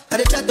Sovoma. I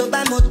did try to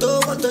buy moto,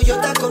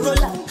 Toyota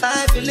Corolla.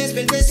 My feelings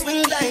been they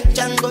swing like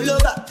Django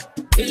Lover.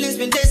 Feelings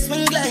been they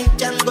swing like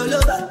Django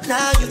Lover.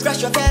 Now you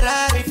crash your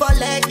Ferrari for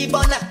leggy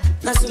bona.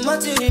 Now so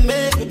much you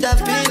remain with that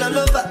pain all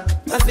over.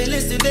 My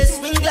feelings today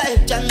swing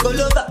like Django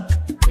Lover.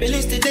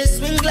 Feelings today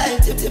swing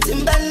like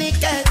Timbani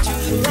at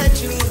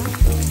you.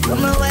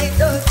 I'm a white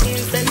dog in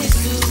Venice.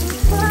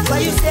 Why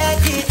you say I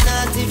did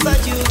nothing for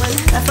you?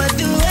 If I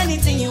do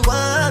anything you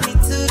want me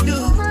to do,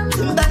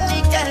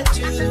 Timbani at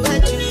you.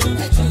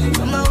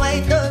 I'm a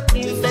white dog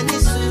in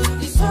Venice.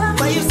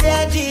 Why you say I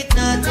did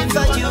nothing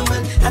for you?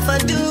 If I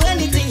do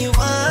anything you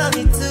want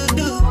me to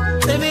do,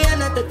 maybe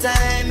another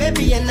time,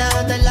 maybe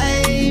another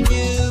life,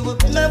 you will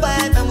be my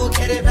wife and we'll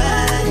get it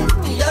right.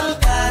 Young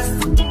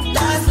past,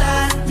 last.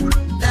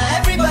 Now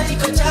everybody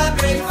go to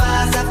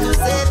breakfast. Have to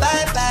say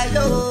bye bye,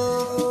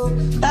 yo.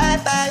 Bye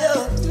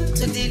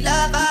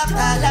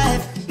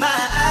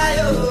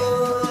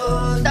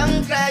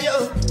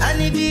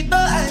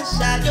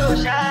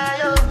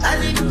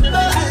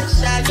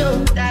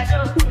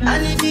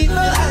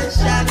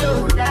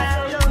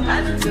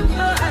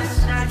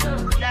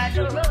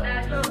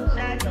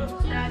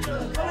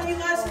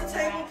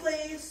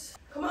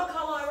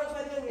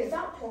Is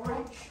that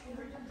porridge?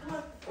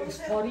 It's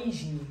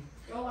porridge.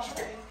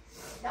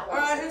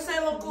 Alright, who's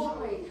saying local?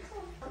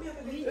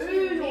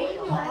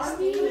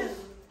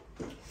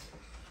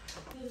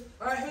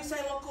 Alright, who's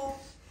saying local?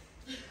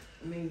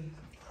 Me.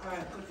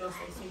 Alright, good girl,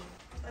 Stacey.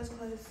 Eyes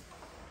closed.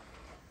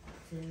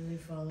 Heavenly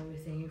Father, we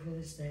thank you for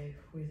this day.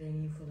 We thank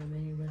you for the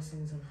many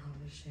blessings and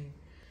harvesting.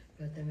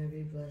 Let them may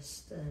be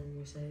blessed, and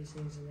we say these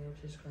things in the name of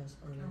Jesus Christ.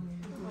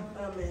 Amen.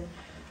 Amen.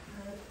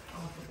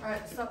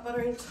 Alright, stop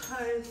buttering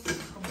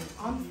toast.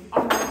 I'm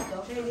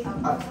Jamie,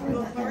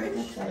 your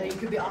porridge? No, you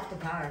could be after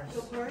Paris.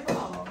 Your porridge?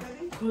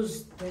 Ready?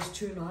 Because there's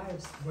 2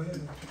 knives. But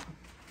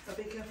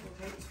be careful,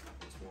 okay?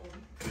 It's warm.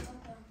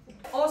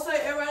 Also,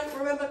 everyone,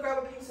 remember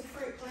grab a piece of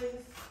fruit,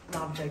 please.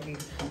 No, I'm joking.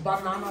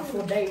 Banana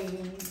for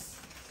days.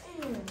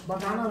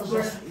 Banana is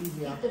just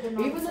easier.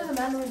 Even though the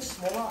mandarin's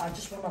smaller, I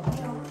just want a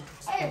banana.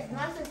 Hey, it's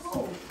nice and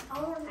cool. I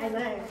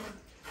know.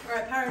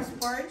 Alright, Paris,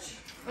 porridge.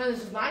 Oh,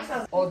 this is nice.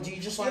 Or do you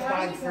just like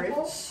buying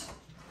fruits?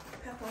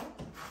 Pepper.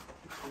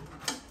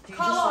 Do you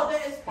Carlo,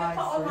 just there is buy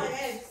pepper on my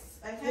fruits? eggs.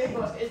 Okay? Yeah,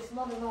 but it's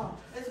not enough.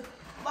 Is it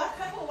black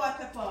pepper or white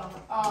pepper?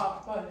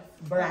 Both.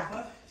 Black.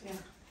 Yeah.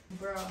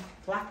 Bro.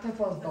 Black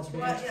pepper is That's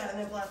not white, bad. yeah, and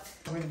they're black.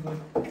 Very good.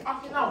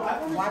 Okay, no,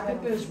 White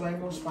pepper is way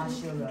more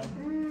spicier though.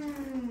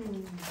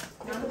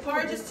 If the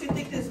porridge is too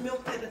thick, there's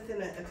milk there to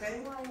thin it,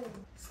 okay?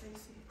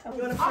 Stacey. You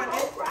want to fry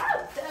I'll it?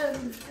 grab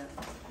them.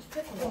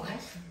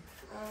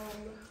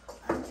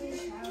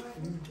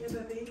 Yeah,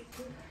 baby.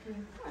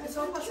 Can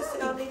someone pass this to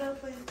Alnita,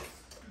 please?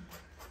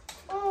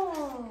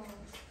 Oh.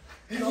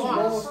 No, I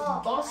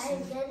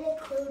get it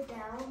cooled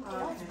down.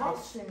 Okay.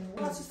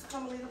 Pass this to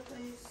Carmelita,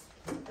 please.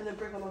 And then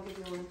Brigham, I'll give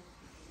you one.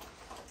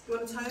 You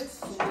want a toast?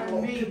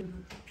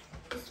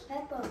 It's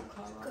pepper.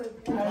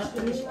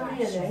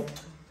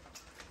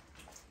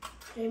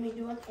 Jamie, do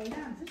you want egg?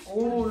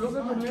 Oh, look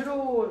at the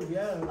middle.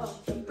 Yes.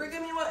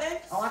 Brigham, you want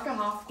eggs? I like a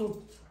half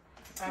cooked.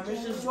 And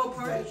this is what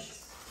porridge?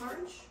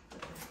 Porridge?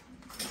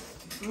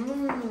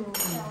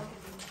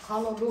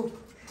 Hello, look.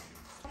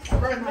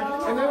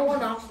 And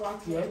everyone else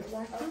like the egg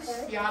like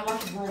this? Yeah, I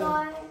like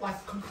raw.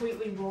 Like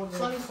completely raw.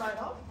 Sunny side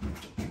up.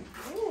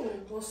 Oh,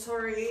 well,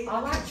 sorry. I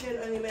like Chin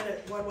only made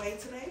it one way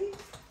today.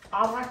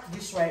 I like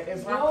this way.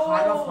 It's like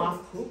kind of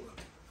half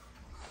cooked.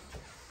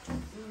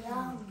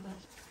 Yum.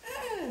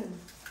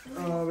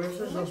 Oh, this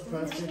is just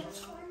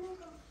perfect.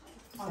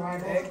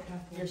 Fried egg.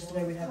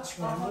 Yesterday we had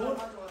scrambled.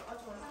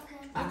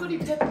 I could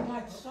eat pepper by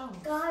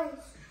itself. Guys,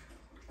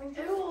 I'm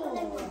just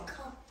putting my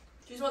cup.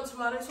 Do you want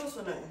tomato sauce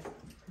or no?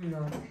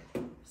 No.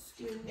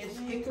 It's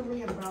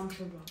hickory and brown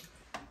sugar.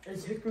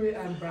 It's hickory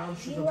and brown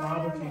sugar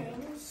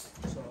barbecue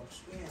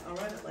sauce. Yeah, I'll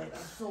write it later.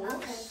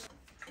 Sauce.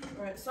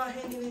 Alright, start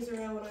handing these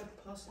around when I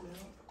pass them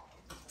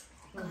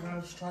out.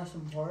 Let's try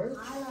some porridge.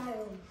 I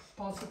know.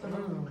 Pass it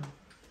around.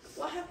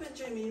 What happened,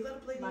 Jamie? You let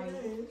it bleed your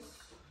nose?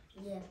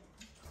 Yeah.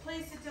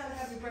 Please sit down and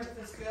have your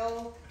breakfast,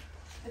 girl.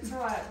 It's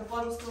alright, the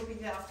blood will still be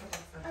there after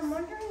breakfast. I'm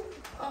wondering.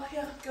 Oh,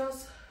 yeah,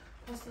 girls.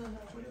 Pass the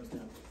Cheetos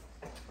down.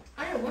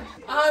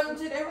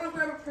 Did everyone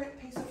grab a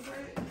piece of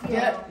fruit?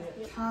 Yeah.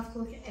 Half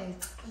cooked egg.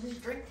 This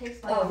drink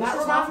tastes like. Oh, that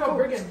reminds me of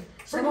Brigham.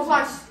 Brigham's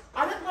like,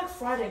 I didn't like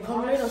Friday.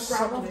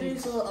 Some of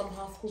these are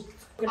half cooked.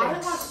 I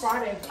didn't like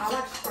Friday. I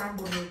like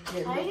scrambled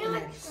eggs. I do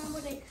like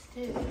scrambled eggs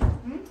too.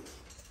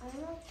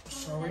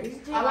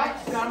 Sorry? I like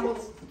scrambled.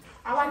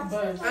 I like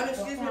both.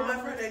 Excuse me, my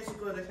fried eggs are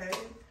good, okay?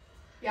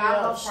 Yeah, I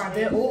love Friday.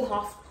 They're all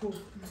half cooked.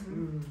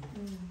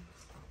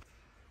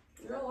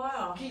 You're a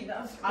liar.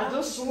 I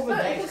just saw the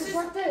eggs. It's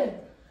right there.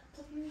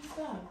 Underneath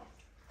that.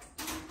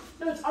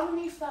 No, it's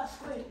underneath that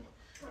squid.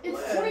 It's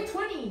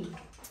 2020.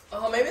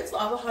 Oh, maybe it's the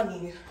other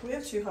honey. We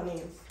have 2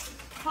 honeys.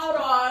 Hold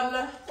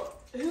on.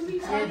 Who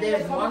leaves Yeah, honey?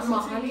 there's That one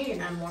comes honey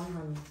in and one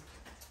honey.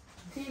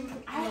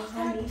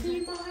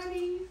 Team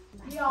honey.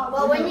 Yeah.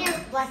 Well, when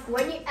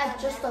you add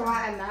just the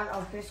right amount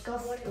of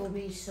Biscoff, it will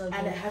be so good.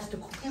 And it has to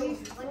cook.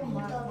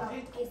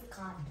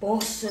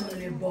 Boss in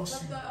the boss.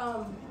 Like the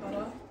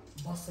butter.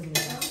 Boss in the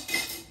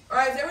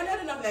Alright, has everyone had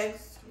enough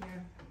eggs?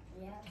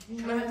 Yeah.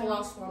 Can I have the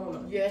last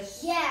one?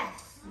 Yes. Yes.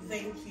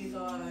 Thank you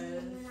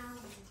guys.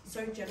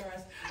 So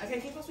generous. Okay,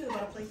 can you pass me the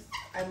butter, please?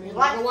 I mean,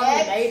 Like the one who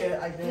eggs? made it,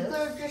 I You guess. could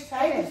have just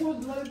said it. Eggs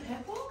with no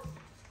pepper?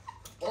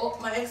 Oh,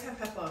 my eggs have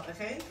pepper,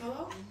 okay?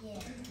 Hello? Yeah.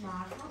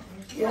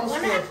 Yes, I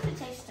want to yes. actually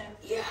taste them.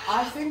 Yeah.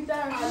 I think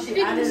that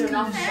she added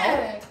enough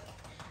salt.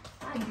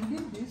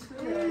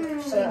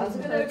 So I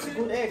think that's a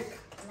good egg.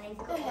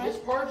 This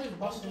porridge is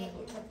busting.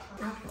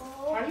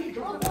 How do you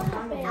drink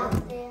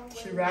it?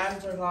 She ran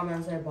to come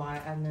and say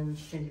bye, and then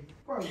she.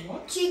 Bro,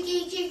 what?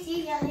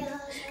 Cheeky.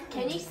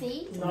 Can you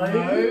see?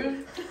 No.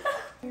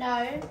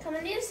 No.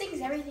 Carmelita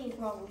sings everything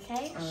wrong,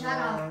 okay? Shut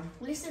up.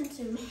 Listen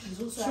to me.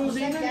 She was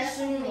even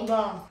singing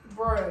along.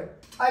 Bro.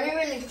 I don't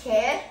really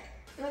care.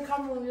 And then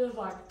Carmelita was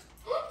like,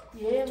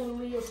 yeah,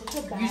 Lily, you're such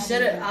a bad You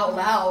said it man." out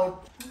loud.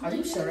 Are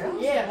you serious?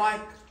 Yeah,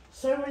 like,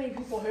 so many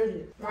people heard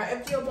it. Right,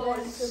 empty your bowl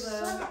into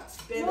the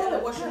bin and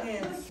then wash your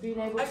hands. Being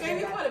able I to gave do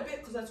you that. quite a bit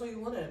because that's what you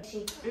wanted.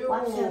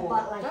 What's her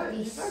butt like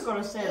You this? don't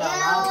gotta say that Oh.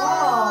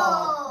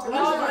 out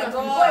Oh my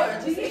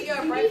god. Just eat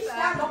your You need to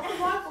stand breakfast. up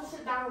the wipe or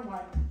sit down and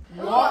wipe?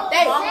 What?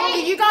 Hey,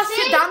 did you guys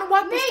sit down and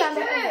wipe the stand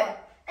up?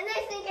 And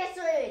they think it's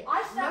food.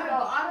 I stand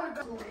up. I don't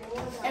go.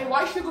 Hey,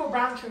 white sugar or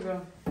brown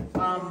sugar?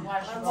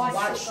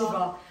 White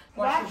sugar.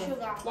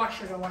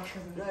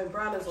 No,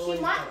 brown is always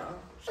better.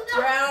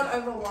 Brown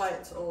over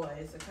white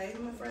always, okay,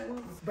 my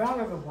friends? Brown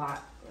over white.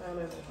 Brown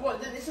over white.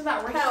 What, isn't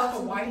that racist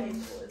for white?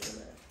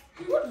 Isn't it?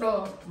 What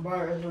the?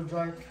 Bro, it's a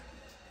joke.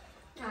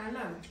 I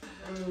know.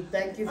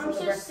 Thank you for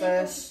the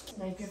breakfast.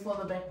 Thank you for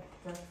the breakfast.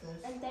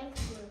 And thank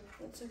you.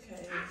 It's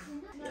okay.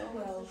 You're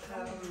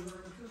welcome.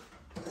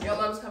 Your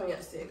mum's coming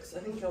at 6. I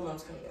think your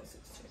mum's coming at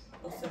 6 too.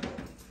 Or 7.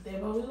 They're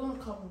probably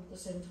gonna come at the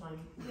same time.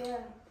 Yeah.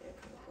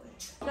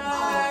 No,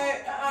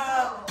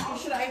 you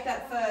should have ate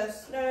that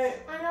first. No.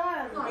 I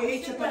know. You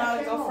eat your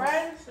banana,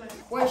 girlfriend.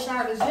 Wait,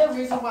 Sharon, is there a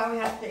reason why we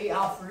have to eat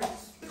our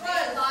fruits? Because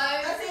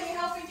I think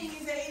healthy thing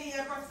is eating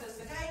your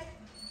breakfast, okay?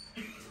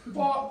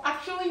 Well,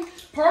 actually,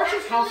 porridge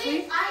is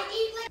healthy.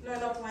 No,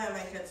 not the way I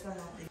make it, it's not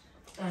healthy.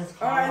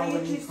 Alright, I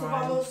need you to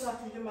bubble so I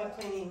can do my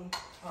cleaning.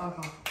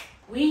 Okay.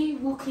 We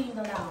will clean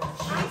the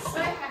lounge. I'm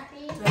so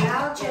happy. The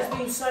lounge has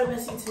been so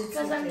messy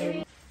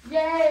to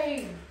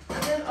Yay!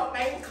 And then our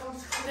maid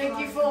comes. Thank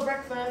you for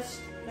breakfast.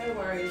 No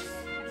worries.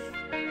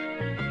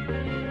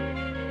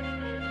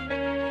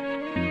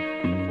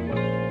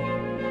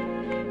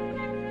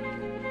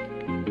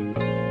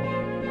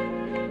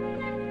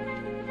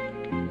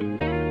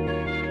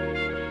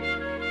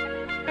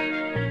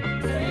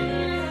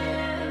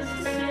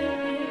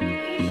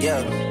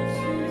 Yeah.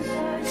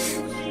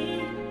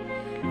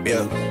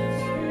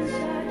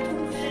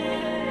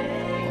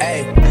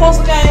 Hey. Pause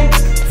the game.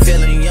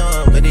 Feeling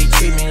young, but they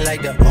treat me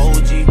like the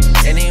OG.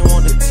 And they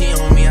want the T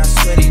on me, I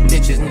swear these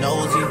bitches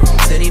nosy.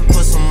 Said he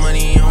put some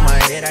money on my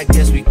head, I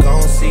guess we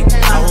gon' see.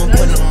 I won't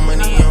put no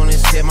money on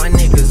this shit, my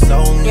niggas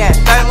owe me. I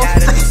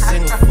gotta be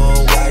single for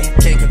a while, you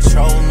can't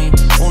control me.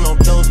 Uno,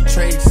 those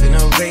traits in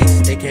a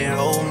race, they can't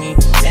hold me.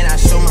 And I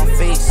show my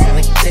face in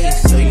the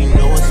case, so you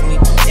know it's me.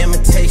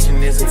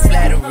 Imitation isn't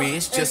flattery,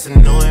 it's just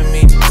annoying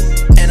me.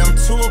 And I'm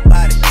too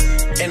about it.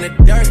 And the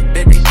dirt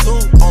that they threw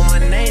on my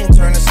name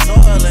turned to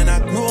soil, and I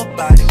grew up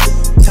about it.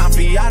 Time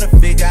for y'all to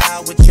figure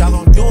out what y'all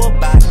gon' do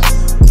about it.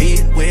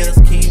 Big wheels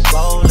keep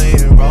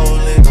rolling,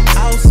 rolling. I'm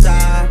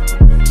outside,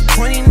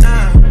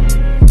 29,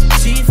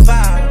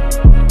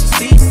 G5,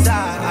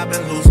 seaside. I've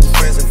been losing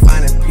friends and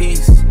finding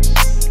peace.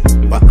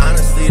 But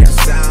honestly, that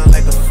sounds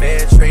like a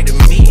fair trade to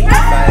me. If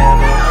I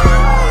ever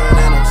earn one,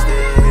 then I'm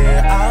still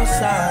here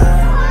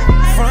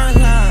outside. Front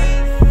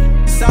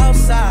line, south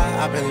side.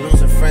 I've been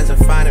losing friends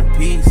and finding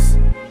peace.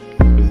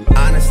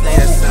 Honestly,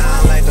 that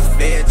sound like a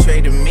fair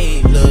trade to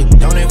me. Look,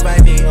 don't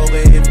invite me over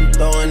if you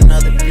throw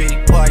another pretty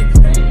party.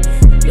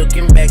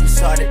 Looking back, it's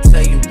hard to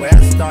tell you where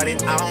I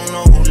started. I don't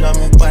know who loved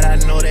me, but I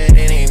know that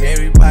it ain't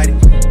everybody.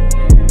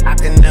 I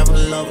can never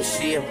love her,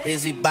 she a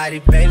busybody.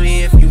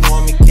 Baby, if you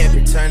want me, can't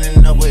be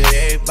turning up with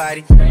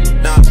everybody.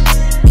 Nah,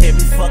 can't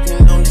be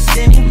fucking on this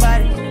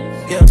anybody.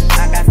 Yeah,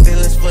 I got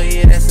feelings for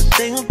you, that's the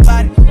thing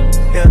about it.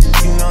 Yeah,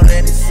 you know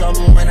that it's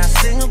something when I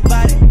sing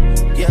about it.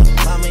 Yeah,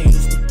 mama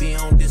used to be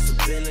on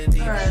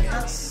disability. Alright,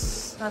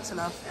 that's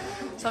enough.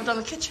 So I've done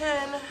the kitchen,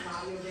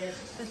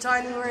 the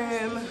dining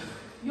room,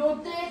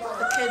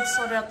 the kids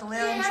sorted out the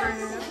lounge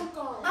room.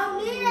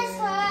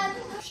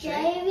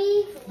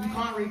 You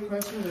can't read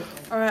personally.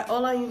 Alright,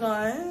 hola you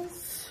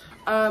guys.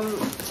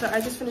 So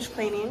I just finished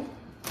cleaning.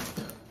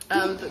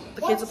 The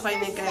kids are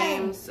playing their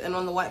games and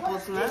on the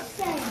whiteboards and that.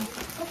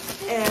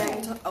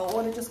 And an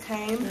order just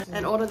came.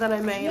 An order that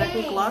I made, I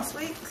think last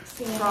week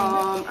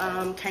from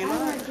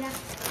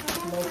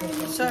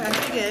Kmart. So I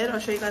figured I'll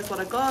show you guys what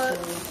I got.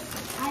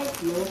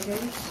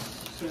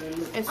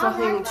 It's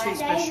nothing too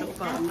special,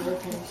 but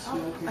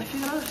I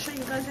figured I'll show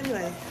you guys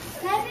anyway.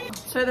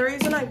 So the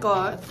reason I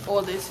got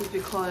all this is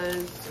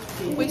because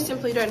we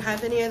simply don't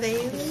have any of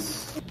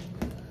these.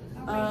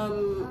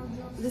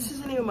 This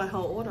isn't even my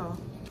whole order.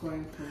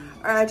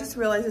 Alright, I just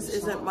realized this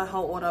isn't my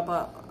whole order,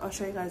 but I'll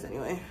show you guys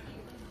anyway.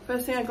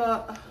 First thing I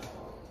got,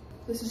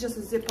 this is just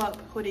a zip up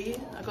hoodie.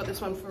 I got this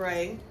one for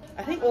Ray.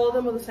 I think all of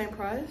them are the same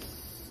price.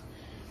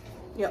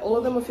 Yeah, all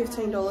of them are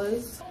 $15.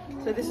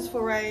 So this is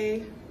for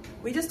Ray.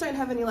 We just don't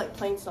have any like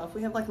plain stuff.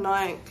 We have like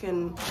Nike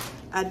and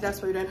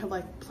Adidas, but we don't have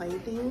like plain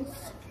things.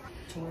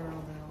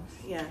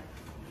 Yeah,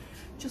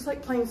 just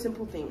like plain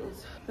simple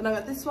things. Then I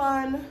got this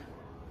one.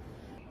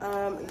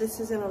 This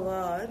is in a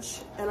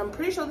large, and I'm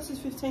pretty sure this is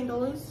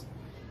 $15.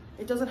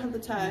 It doesn't have the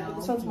tag, but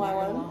this one's my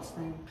one.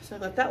 So I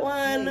got that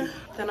one.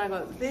 Then I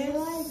got this.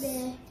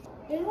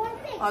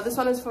 Oh, this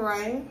one is for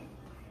Ray.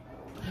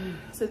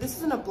 So this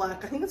is in a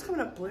black. I think it's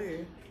coming up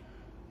blue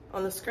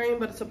on the screen,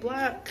 but it's a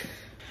black.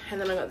 And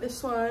then I got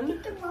this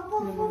one.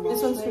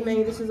 This one's for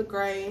me. This is a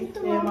grey.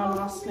 Yeah, my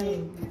last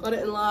name. Got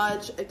it in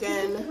large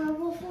again.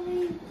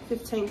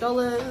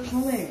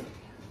 $15.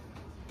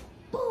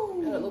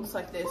 And it looks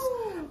like this.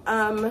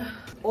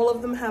 All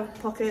of them have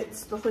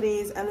pockets, the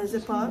hoodies and the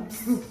zip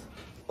ups.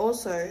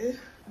 Also,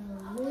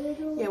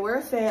 yeah, we're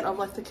a fan of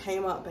like the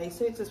Kmart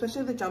basics,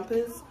 especially the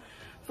jumpers.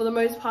 For the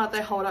most part,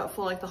 they hold up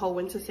for like the whole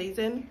winter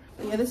season.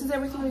 But yeah, this is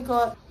everything we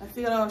got. I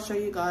figured I'll show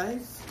you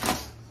guys.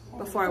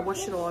 before I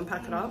wash it all and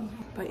pack it up.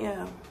 But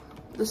yeah,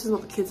 this is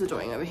what the kids are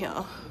doing over here.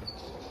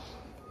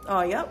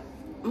 Oh, yep.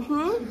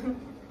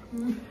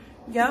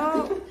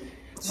 Yeah.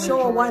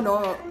 Sure, why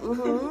not?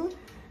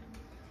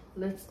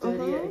 Let's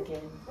dirty it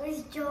again.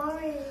 Where's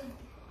Jory?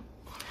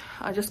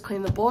 I just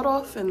clean the board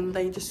off and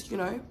they just, you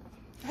know,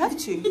 have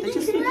to. They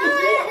just...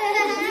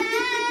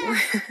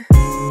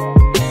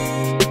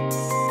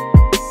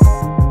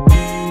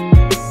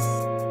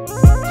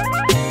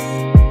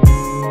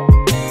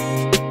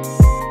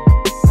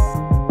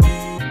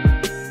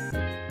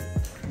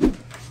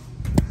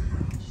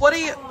 What are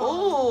you?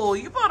 Oh,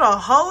 you bought a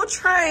whole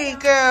tray,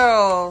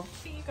 girl.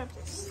 You got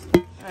this.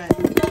 All right.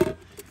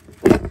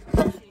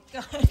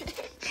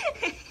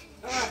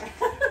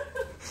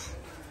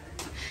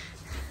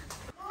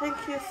 Thank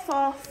you,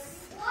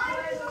 sauce.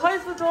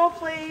 Close the door,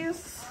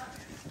 please.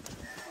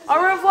 Au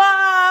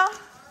revoir.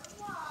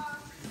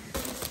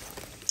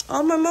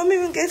 Oh, my mum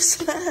even gave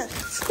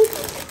snacks.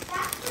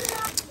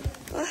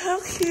 Oh, how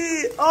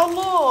cute.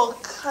 Oh,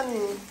 look,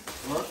 honey.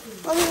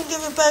 I'm gonna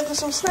give a bag with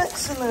some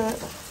snacks in it.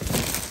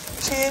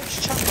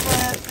 Chips,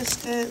 chocolate,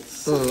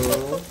 biscuits.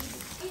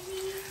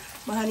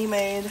 My honey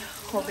made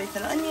corned beef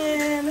and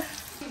onion.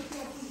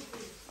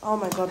 Oh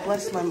my God,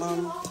 bless my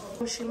mum.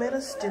 She made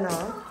us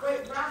dinner.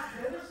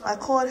 I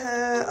called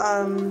her,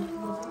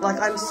 like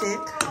I'm sick,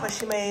 but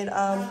she made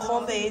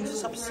corned beef,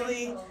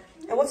 sapsui,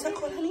 and what's that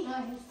called, honey?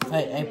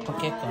 A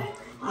pakeka.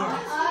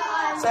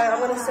 Yeah. So I'm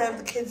gonna serve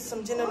the kids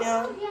some dinner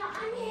now.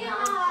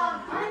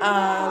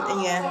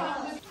 And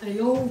yeah. Hey,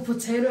 yo,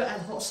 potato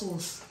and hot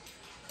sauce.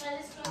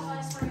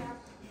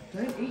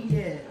 Don't eat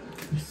yet.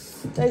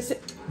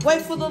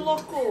 Wait for the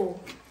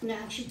local. No,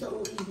 actually,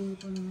 don't eat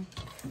it.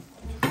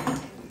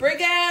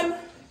 Brigham!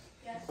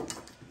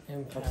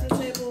 Up to the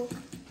table.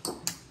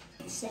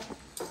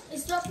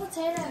 It's not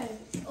potato.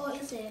 Or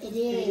is it? It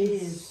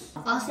is.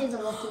 I'll say the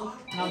local.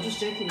 No, I'm just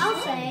joking.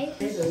 I'll say.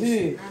 Who?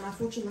 And I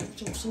thought you liked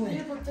chop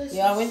suey.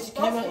 Yeah, I went to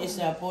Kmart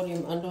yesterday. I bought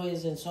him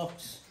underwears and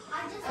socks.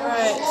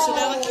 Alright, so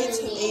now the kids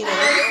can eat it.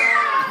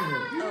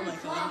 Oh my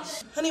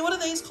gosh. Honey, what are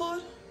these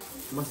called?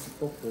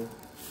 Masipoko.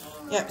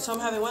 Yep, so I'm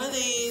having one of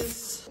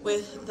these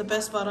with the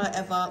best butter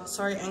ever.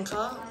 Sorry,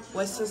 Anchor.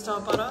 Western style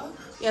butter.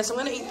 Yeah, so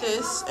I'm going to eat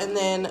this and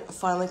then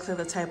finally clear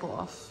the table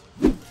off.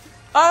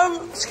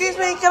 Excuse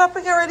me, get up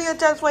and get ready. Your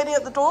dad's waiting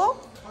at the door.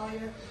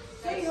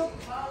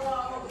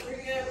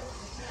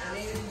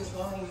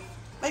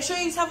 Make sure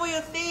you have all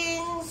your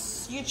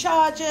things, your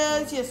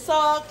chargers, your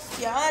socks,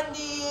 your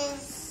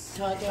undies.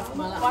 Charge off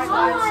my Bye,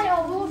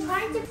 guys. We were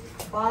trying to...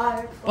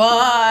 Bye.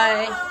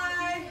 Bye.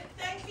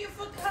 Thank you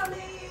for coming.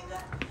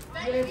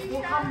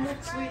 We'll come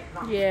next week.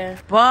 Yeah.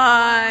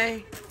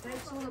 Bye.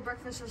 Thanks for the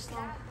breakfast and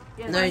stuff.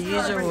 No,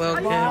 you're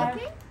welcome.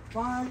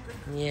 Bye.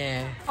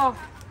 Yeah. Oh,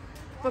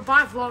 but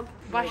bye vlog.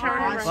 Bye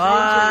Sharon.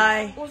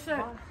 Bye.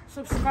 Also,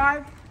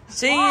 subscribe.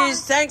 See you.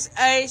 Thanks,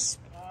 Ace.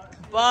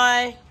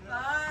 Bye.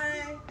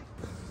 Bye.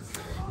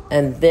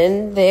 And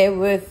then there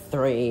were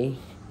 3.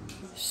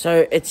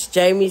 So it's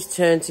Jamie's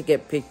turn to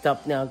get picked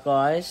up now,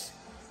 guys.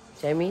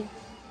 Jamie?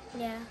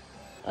 Yeah.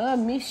 I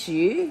miss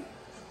you.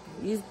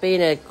 You've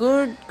been a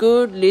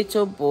good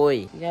little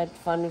boy. You had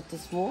fun with the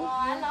small? Oh,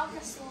 I love the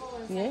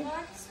s'mores. Yeah? I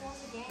like the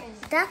s'mores again.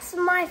 That's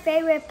my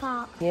favorite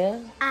part. Yeah?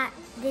 At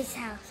this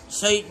house.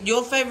 So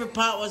your favourite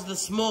part was the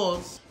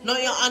s'mores,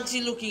 not your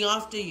auntie looking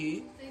after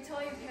you. So you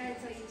told your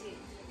parents what you did.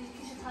 Did you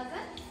kiss your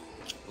husband?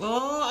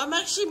 Oh, I'm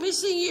actually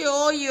missing you.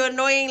 Oh, you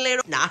annoying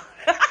little... Nah.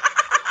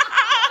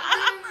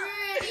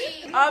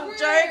 I'm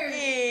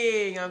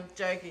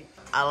joking.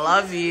 I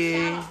love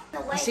you.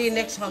 I'll see you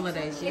next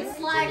holidays, yeah?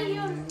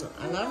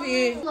 I love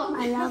you.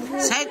 I love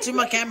you. Say it to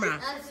my camera.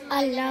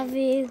 I love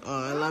you.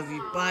 Oh, I love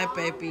you. Bye,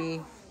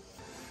 baby.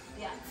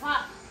 Yeah.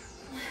 Bye.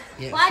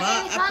 Yeah, Bye, bye,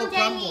 Jamie. apple Come,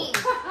 Jamie.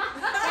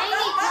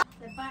 crumble.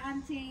 Jamie. Bye,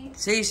 Auntie.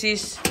 See you,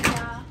 sis.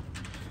 Yeah.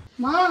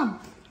 Mom.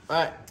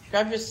 Alright,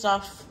 grab your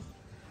stuff.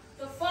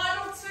 The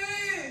final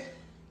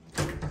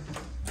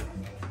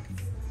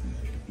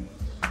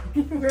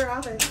 2. Where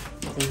are they?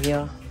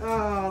 Yeah.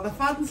 Oh, the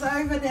fun's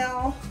over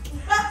now.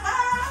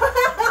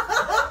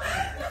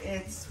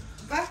 It's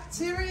back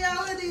to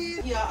reality.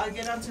 Yeah, I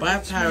get onto Bye,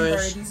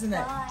 Paris. road, isn't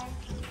it?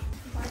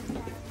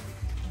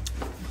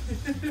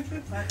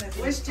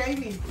 Where's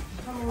Jamie?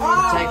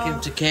 Oh. Take him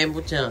to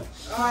Campbelltown.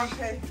 Oh,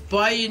 okay.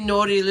 Bye, you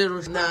naughty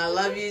little... Nah,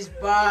 love yous.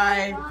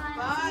 Bye.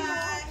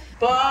 Bye.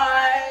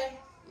 Bye.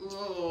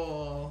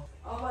 Oh.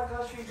 Oh my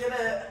gosh, we did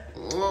it.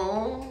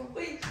 Oh.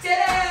 We did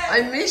it.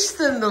 I miss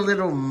them, the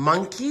little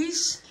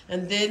monkeys.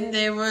 And then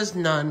there was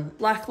none.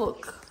 Like,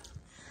 look.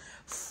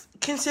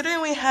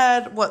 Considering we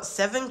had, what,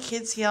 7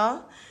 kids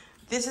here,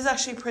 this is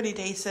actually pretty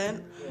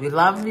decent. We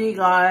love you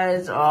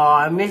guys. Oh,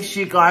 I miss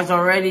you guys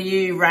already,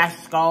 you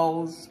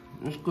rascals.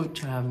 It's good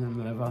to have them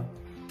over.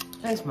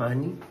 Thanks,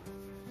 Marnie.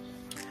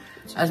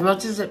 As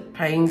much as it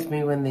pains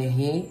me when they're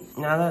here,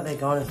 now that they're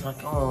gone, it's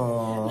like,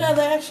 oh. No,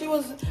 they actually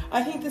was,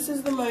 I think this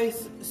is the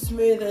most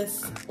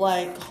smoothest,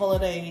 like,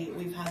 holiday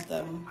we've had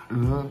them.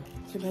 Mm-hmm.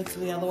 Compared to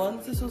the other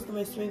ones. This was the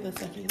most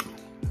smoothest, I think.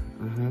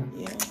 Mm-hmm.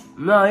 Yeah.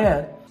 No,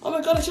 yeah. Oh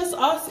my god, it's just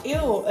us. Ew.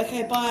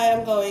 Okay, bye.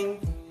 I'm going.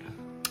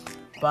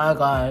 Bye,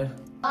 guys.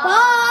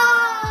 Bye.